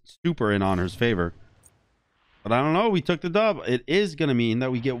it's super in Honor's favor. But I don't know. We took the dub. It is going to mean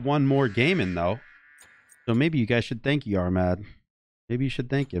that we get one more game in, though. So maybe you guys should thank Yarmad. Maybe you should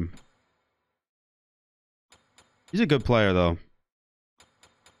thank him. He's a good player, though.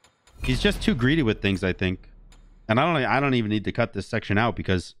 He's just too greedy with things, I think. And I don't even need to cut this section out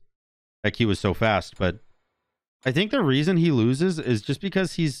because that Q was so fast. But I think the reason he loses is just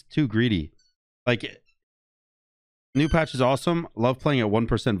because he's too greedy. Like, new patch is awesome. Love playing at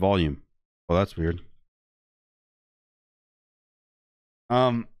 1% volume. Well, that's weird.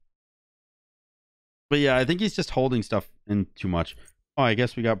 But yeah, I think he's just holding stuff in too much. Oh, I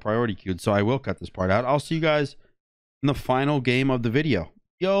guess we got priority queued, so I will cut this part out. I'll see you guys in the final game of the video.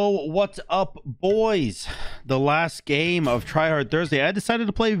 Yo, what's up, boys? The last game of Tryhard Thursday. I decided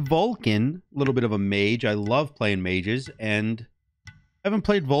to play Vulcan, a little bit of a mage. I love playing mages, and I haven't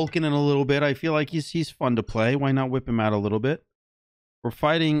played Vulcan in a little bit. I feel like he's fun to play. Why not whip him out a little bit? We're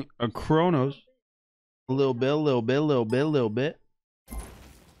fighting a Kronos. A little bit, a little bit, a little bit, a little bit.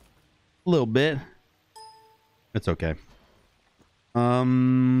 A little bit. It's okay.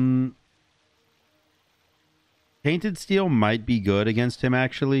 Tainted Steel might be good against him,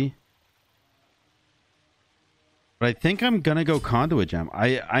 actually. But I think I'm gonna go Conduit Gem.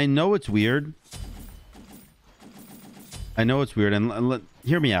 I know it's weird. I know it's weird, and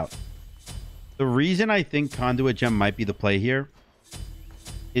hear me out. The reason I think Conduit Gem might be the play here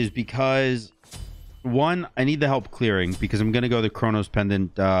is because, one, I need the help clearing, because I'm gonna go the Chronos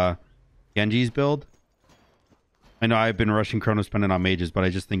Pendant Genji's build. I know I've been rushing Chronos Pendant on mages, but I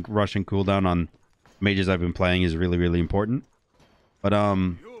just think rushing cooldown on mages I've been playing is really, really important. But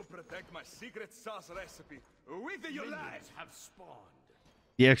You protect my secret sauce recipe with your lives have spawned.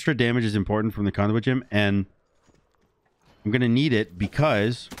 The extra damage is important from the Conduit Gem, and I'm gonna need it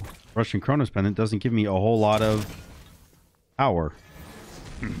because rushing Chronos Pendant doesn't give me a whole lot of power.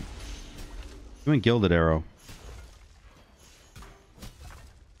 Doing Gilded Arrow.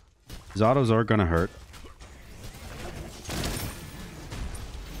 His autos are gonna hurt.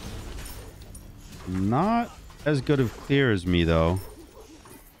 Not as good of clear as me, though.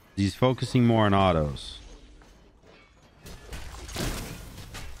 He's focusing more on autos.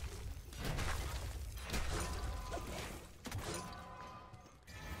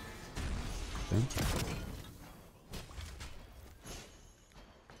 Okay.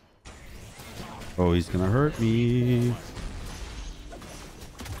 Oh, he's gonna hurt me.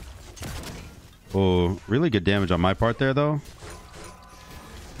 Oh, really good damage on my part there, though.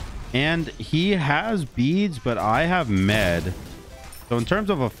 And he has beads, but I have med. So in terms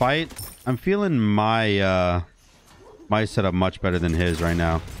of a fight, I'm feeling my my setup much better than his right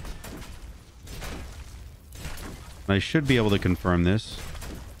now. I should be able to confirm this.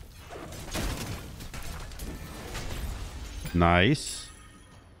 Nice.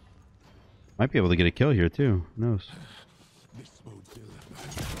 Might be able to get a kill here too. Who knows?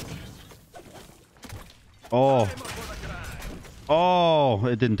 Oh. Oh,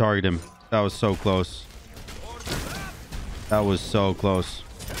 it didn't target him. That was so close. That was so close.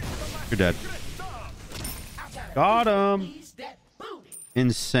 You're dead. Got him.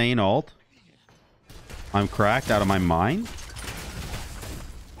 Insane ult. I'm cracked out of my mind.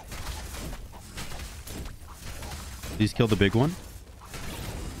 Please kill the big one.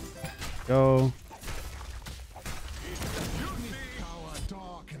 Go.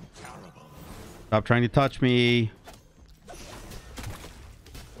 Stop trying to touch me.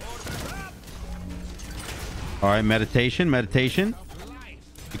 All right, meditation, meditation.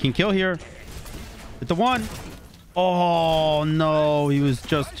 You can kill here. Hit the one. Oh, no. He was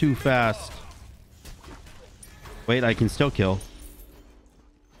just too fast. Wait, I can still kill.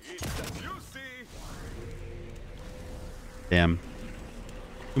 Damn.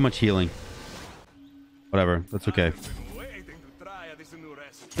 Too much healing. Whatever. That's okay.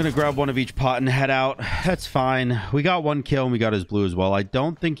 Gonna grab one of each pot and head out. That's fine. We got one kill and we got his blue as well. I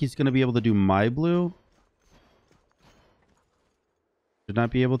don't think he's gonna be able to do my blue. Should not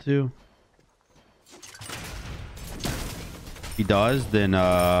be able to. If he does, then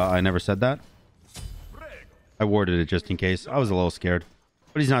I never said that. I warded it just in case. I was a little scared.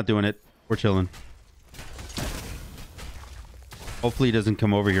 But he's not doing it. We're chilling. Hopefully he doesn't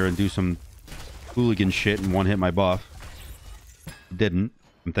come over here and do some hooligan shit and one hit my buff. Didn't.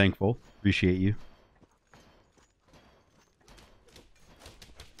 I'm thankful. Appreciate you.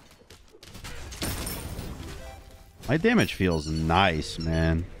 My damage feels nice,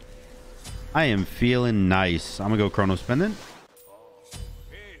 man. I am feeling nice. I'm gonna go Chronos Pendant.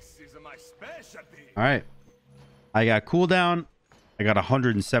 All right. I got cooldown. I got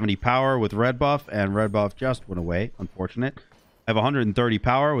 170 power with red buff, and red buff just went away. Unfortunate. I have 130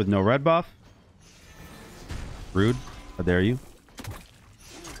 power with no red buff. Rude. How dare you?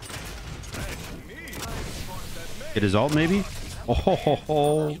 Get his ult, maybe? Oh, ho, ho,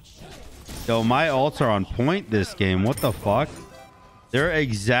 ho. Yo, my ults are on point this game. What the fuck? They're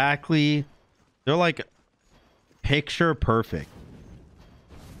like picture perfect.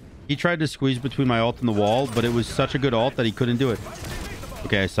 He tried to squeeze between my ult and the wall, but it was such a good ult that he couldn't do it.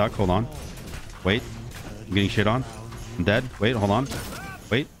 Okay, I suck. Hold on. Wait. I'm getting shit on. I'm dead. Wait, hold on.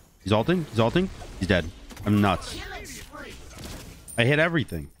 Wait. He's ulting. He's ulting. He's dead. I'm nuts. I hit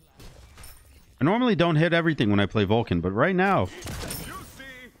everything. I normally don't hit everything when I play Vulcan, but right now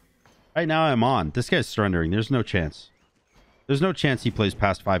I'm on. This guy's surrendering. There's no chance. There's no chance he plays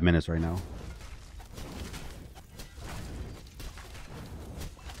past 5 minutes right now.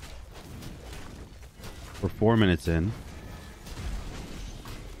 We're 4 minutes in.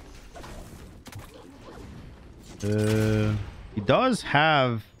 He does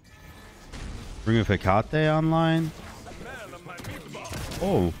have Ring of Hecate online.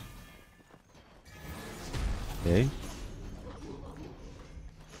 Oh. Okay.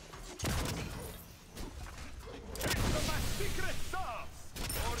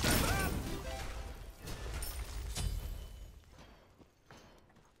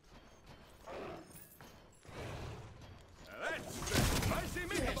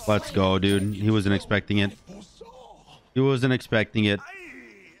 Let's go, dude. He wasn't expecting it. He wasn't expecting it.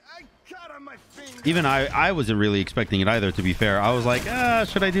 Even I wasn't really expecting it either, to be fair. I was like,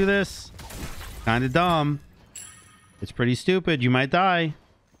 should I do this? Kind of dumb. It's pretty stupid. You might die.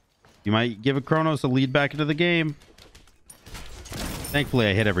 You might give a Kronos a lead back into the game. Thankfully,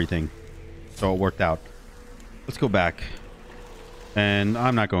 I hit everything. So it worked out. Let's go back. And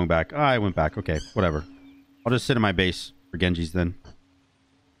I'm not going back. I went back. Okay, whatever. I'll just sit in my base for Genjis then.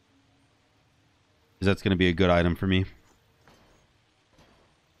 Because that's going to be a good item for me.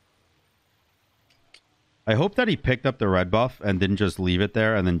 I hope that he picked up the red buff and didn't just leave it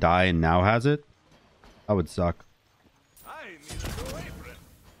there and then die and now has it. That would suck.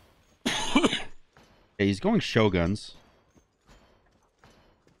 Okay, he's going Shoguns,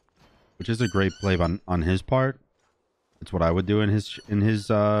 which is a great play on his part. It's what I would do in his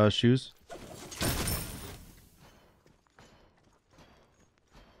shoes.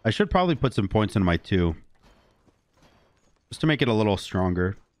 I should probably put some points in my 2. Just to make it a little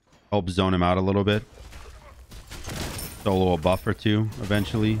stronger. Help zone him out a little bit. Solo a buff or 2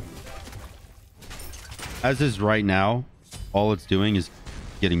 eventually. As is right now, all it's doing is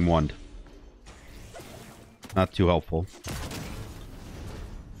getting wand. Not too helpful.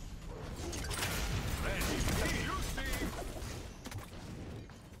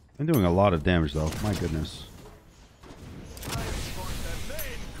 I'm doing a lot of damage though. My goodness.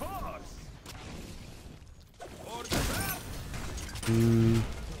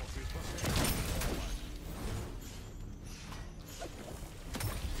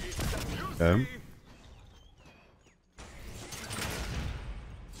 Okay.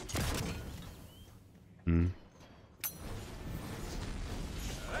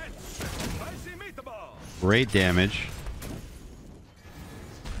 Great damage.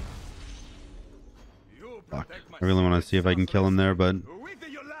 Fuck. I really want to see if I can kill him there, but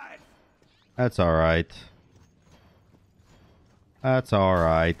that's all right. That's all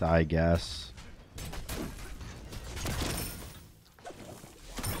right, I guess.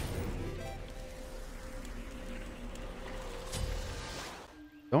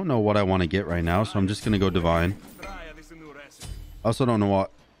 Don't know what I want to get right now, so I'm just gonna go Divine. Also don't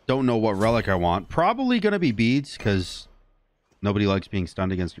know what relic I want. Probably gonna be beads, because nobody likes being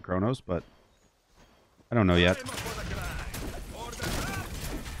stunned against a Kronos, but I don't know yet.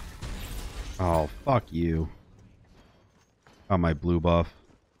 Oh, fuck you. Oh, my blue buff.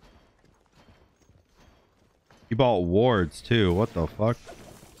 He bought wards too. What the fuck?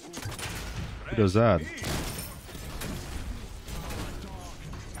 Who does that?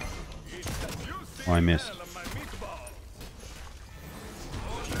 Oh, I missed.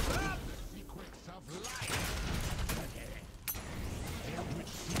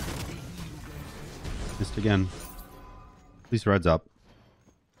 Missed again. At least red's up.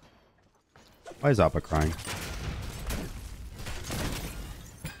 Why is Appa crying?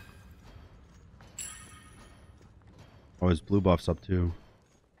 Oh, his blue buff's up too.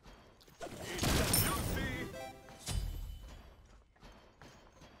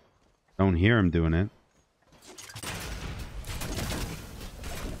 Don't hear him doing it.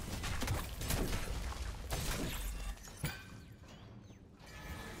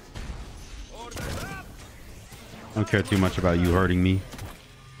 I don't care too much about you hurting me.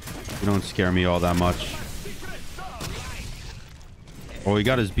 You don't scare me all that much. Oh, he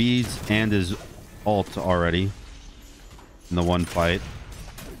got his beads and his ult already. in the one fight.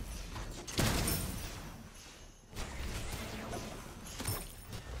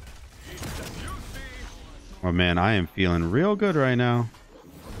 Oh man, I am feeling real good right now.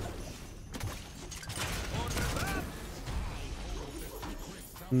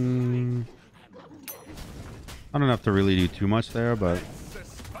 I don't have to really do too much there, but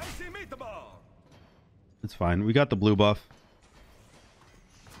it's fine. We got the blue buff.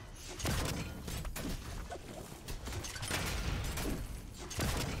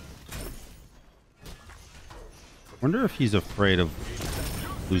 Wonder if he's afraid of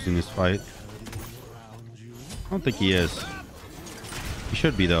losing this fight. I don't think he is. He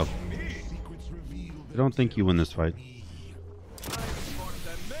should be, though. I don't think you win this fight.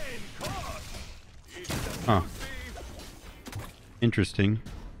 Huh. Interesting.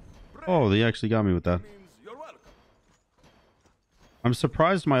 Oh, they actually got me with that. I'm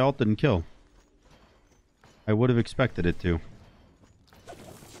surprised my ult didn't kill. I would have expected it to.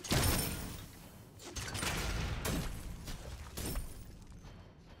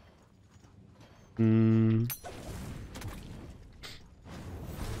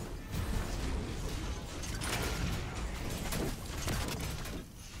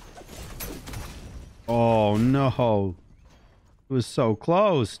 Oh no. It was so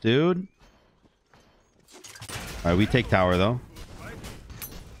close, dude. Alright, we take tower though.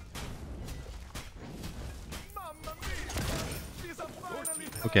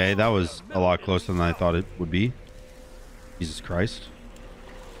 Okay, that was a lot closer than I thought it would be. Jesus Christ.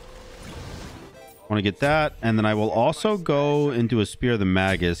 I want to get that, and then I will also go into a Spear of the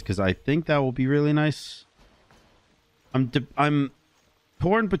Magus because I think that will be really nice. I'm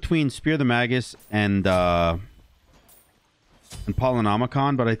torn between Spear of the Magus and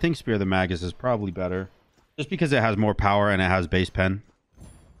Polynomicon, but I think Spear of the Magus is probably better just because it has more power and it has base pen.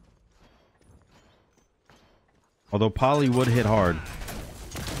 Although Poly would hit hard.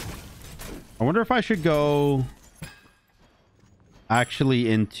 I wonder if I should go actually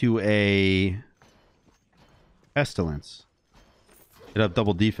into a Pestilence. It'd have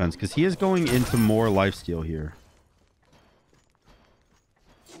double defense because he is going into more lifesteal here.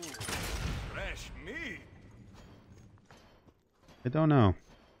 I don't know.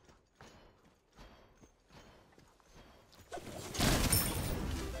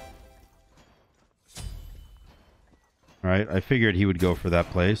 Alright, I figured he would go for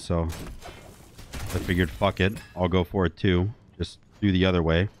that play, so I figured fuck it. I'll go for it too. Just do the other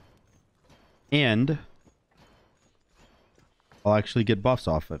way. And I'll actually get buffs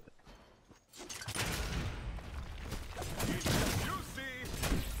off of it.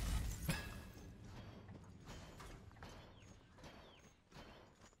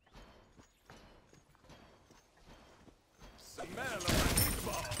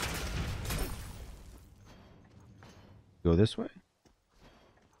 Go this way?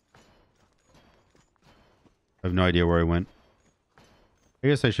 I have no idea where I went. I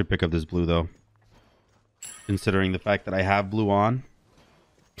guess I should pick up this blue though. Considering the fact that I have blue on.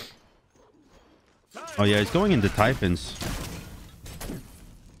 Oh yeah, he's going into Typhons.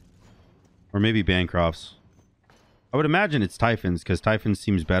 Or maybe Bancroft's. I would imagine it's Typhons, because Typhons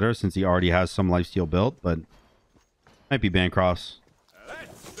seems better since he already has some lifesteal built, but might be Bancroft's.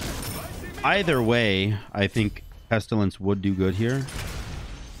 Either way, I think Pestilence would do good here.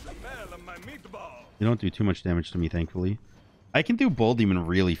 They don't do too much damage to me, thankfully. I can do Bull Demon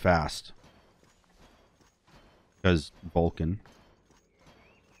really fast. Because Vulcan.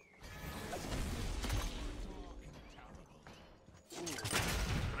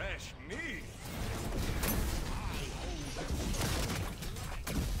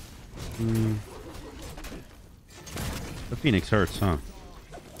 The Phoenix hurts, huh?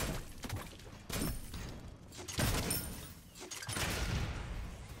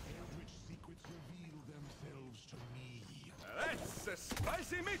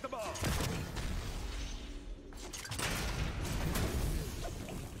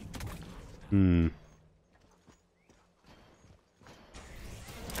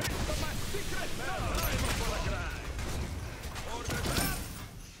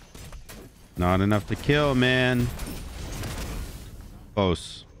 Not enough to kill, man.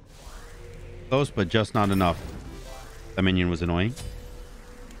 Close. Close, but just not enough. That minion was annoying.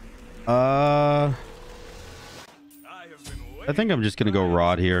 I think I'm just gonna go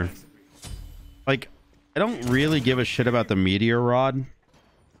Rod here. Like, I don't really give a shit about the Meteor Rod.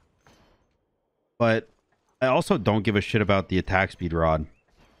 But I also don't give a shit about the attack speed Rod.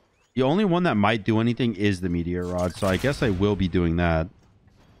 The only one that might do anything is the Meteor Rod, so I guess I will be doing that.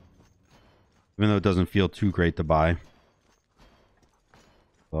 Even though it doesn't feel too great to buy.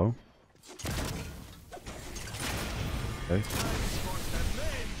 Hello? Okay.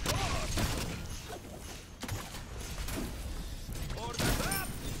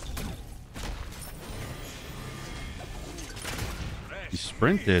 He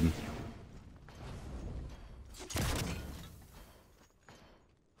sprinted.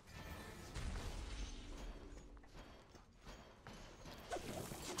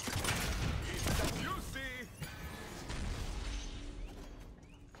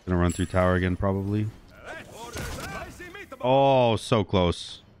 Gonna run through tower again, probably. Oh, so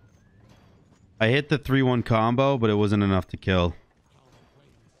close. I hit the 3-1 combo, but it wasn't enough to kill.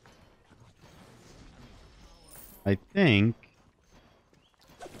 I think.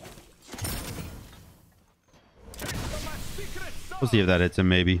 We'll see if that hits him,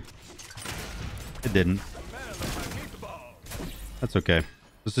 maybe. It didn't. That's okay.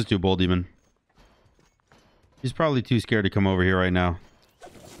 Let's just do Bull Demon. He's probably too scared to come over here right now.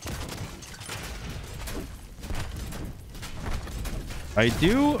 I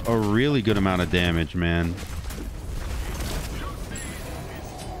do a really good amount of damage, man.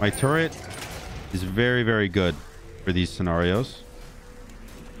 My turret is very, very good for these scenarios.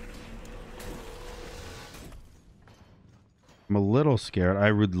 I'm a little scared.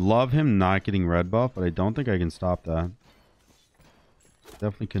 I would love him not getting red buff, but I don't think I can stop that.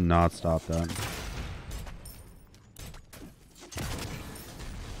 Definitely cannot stop that.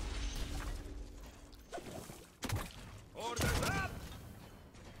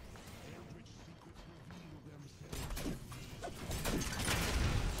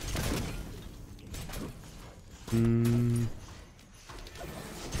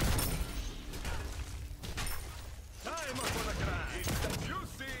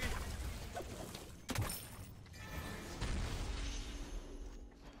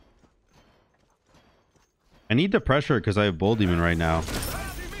 I need to pressure because I have Bull Demon right now.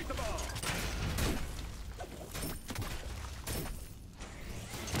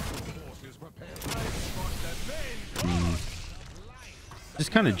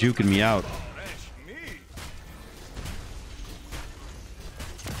 Just kind of juking me out.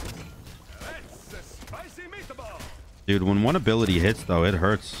 Dude, when one ability hits, though, it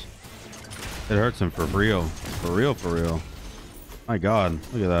hurts. It hurts him for real. For real, for real. My God,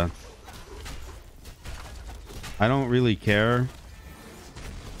 look at that. I don't really care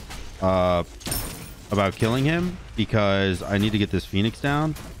about killing him because I need to get this Phoenix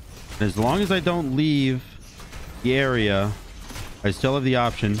down. And as long as I don't leave the area, I still have the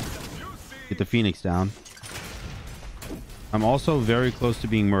option to get the Phoenix down. I'm also very close to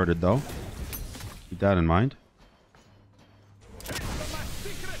being murdered, though. Keep that in mind.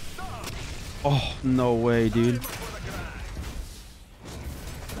 Oh, no way, dude.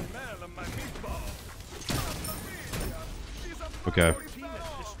 Okay.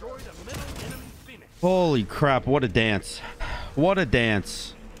 Holy crap, what a dance. What a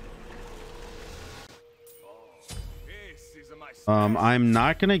dance. I'm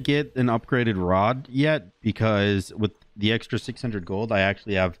not gonna get an upgraded rod yet because with the extra 600 gold, I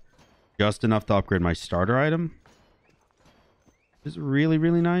actually have just enough to upgrade my starter item. It's really,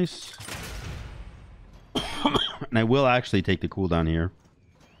 really nice. And I will actually take the cooldown here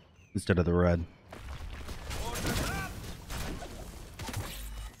instead of the red.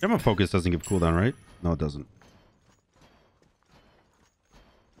 Gamma focus doesn't give cooldown, right? No, it doesn't.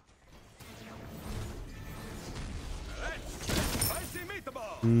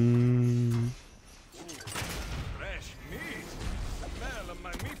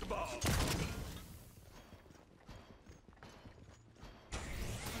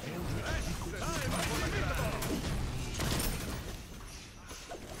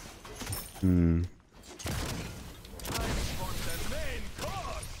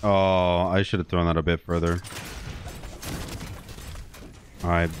 Oh, I should have thrown that a bit further. All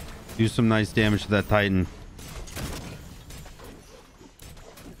right, do some nice damage to that Titan.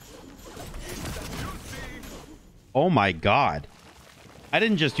 Oh my God. I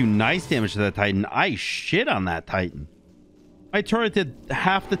didn't just do nice damage to that Titan. I shit on that Titan. My turret did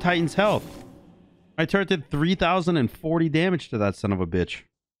half the Titan's health. My turret did 3,040 damage to that son of a bitch.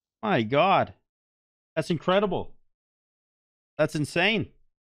 My God. That's incredible. That's insane.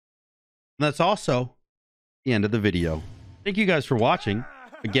 And that's also the end of the video. Thank you guys for watching.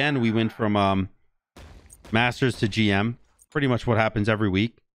 Again, we went from Masters to GM. Pretty much what happens every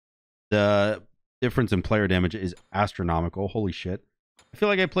week. The difference in player damage is astronomical. Holy shit. I feel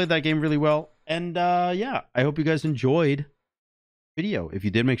like I played that game really well. And yeah, I hope you guys enjoyed the video. If you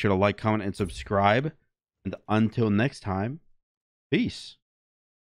did, make sure to like, comment, and subscribe. And until next time, peace.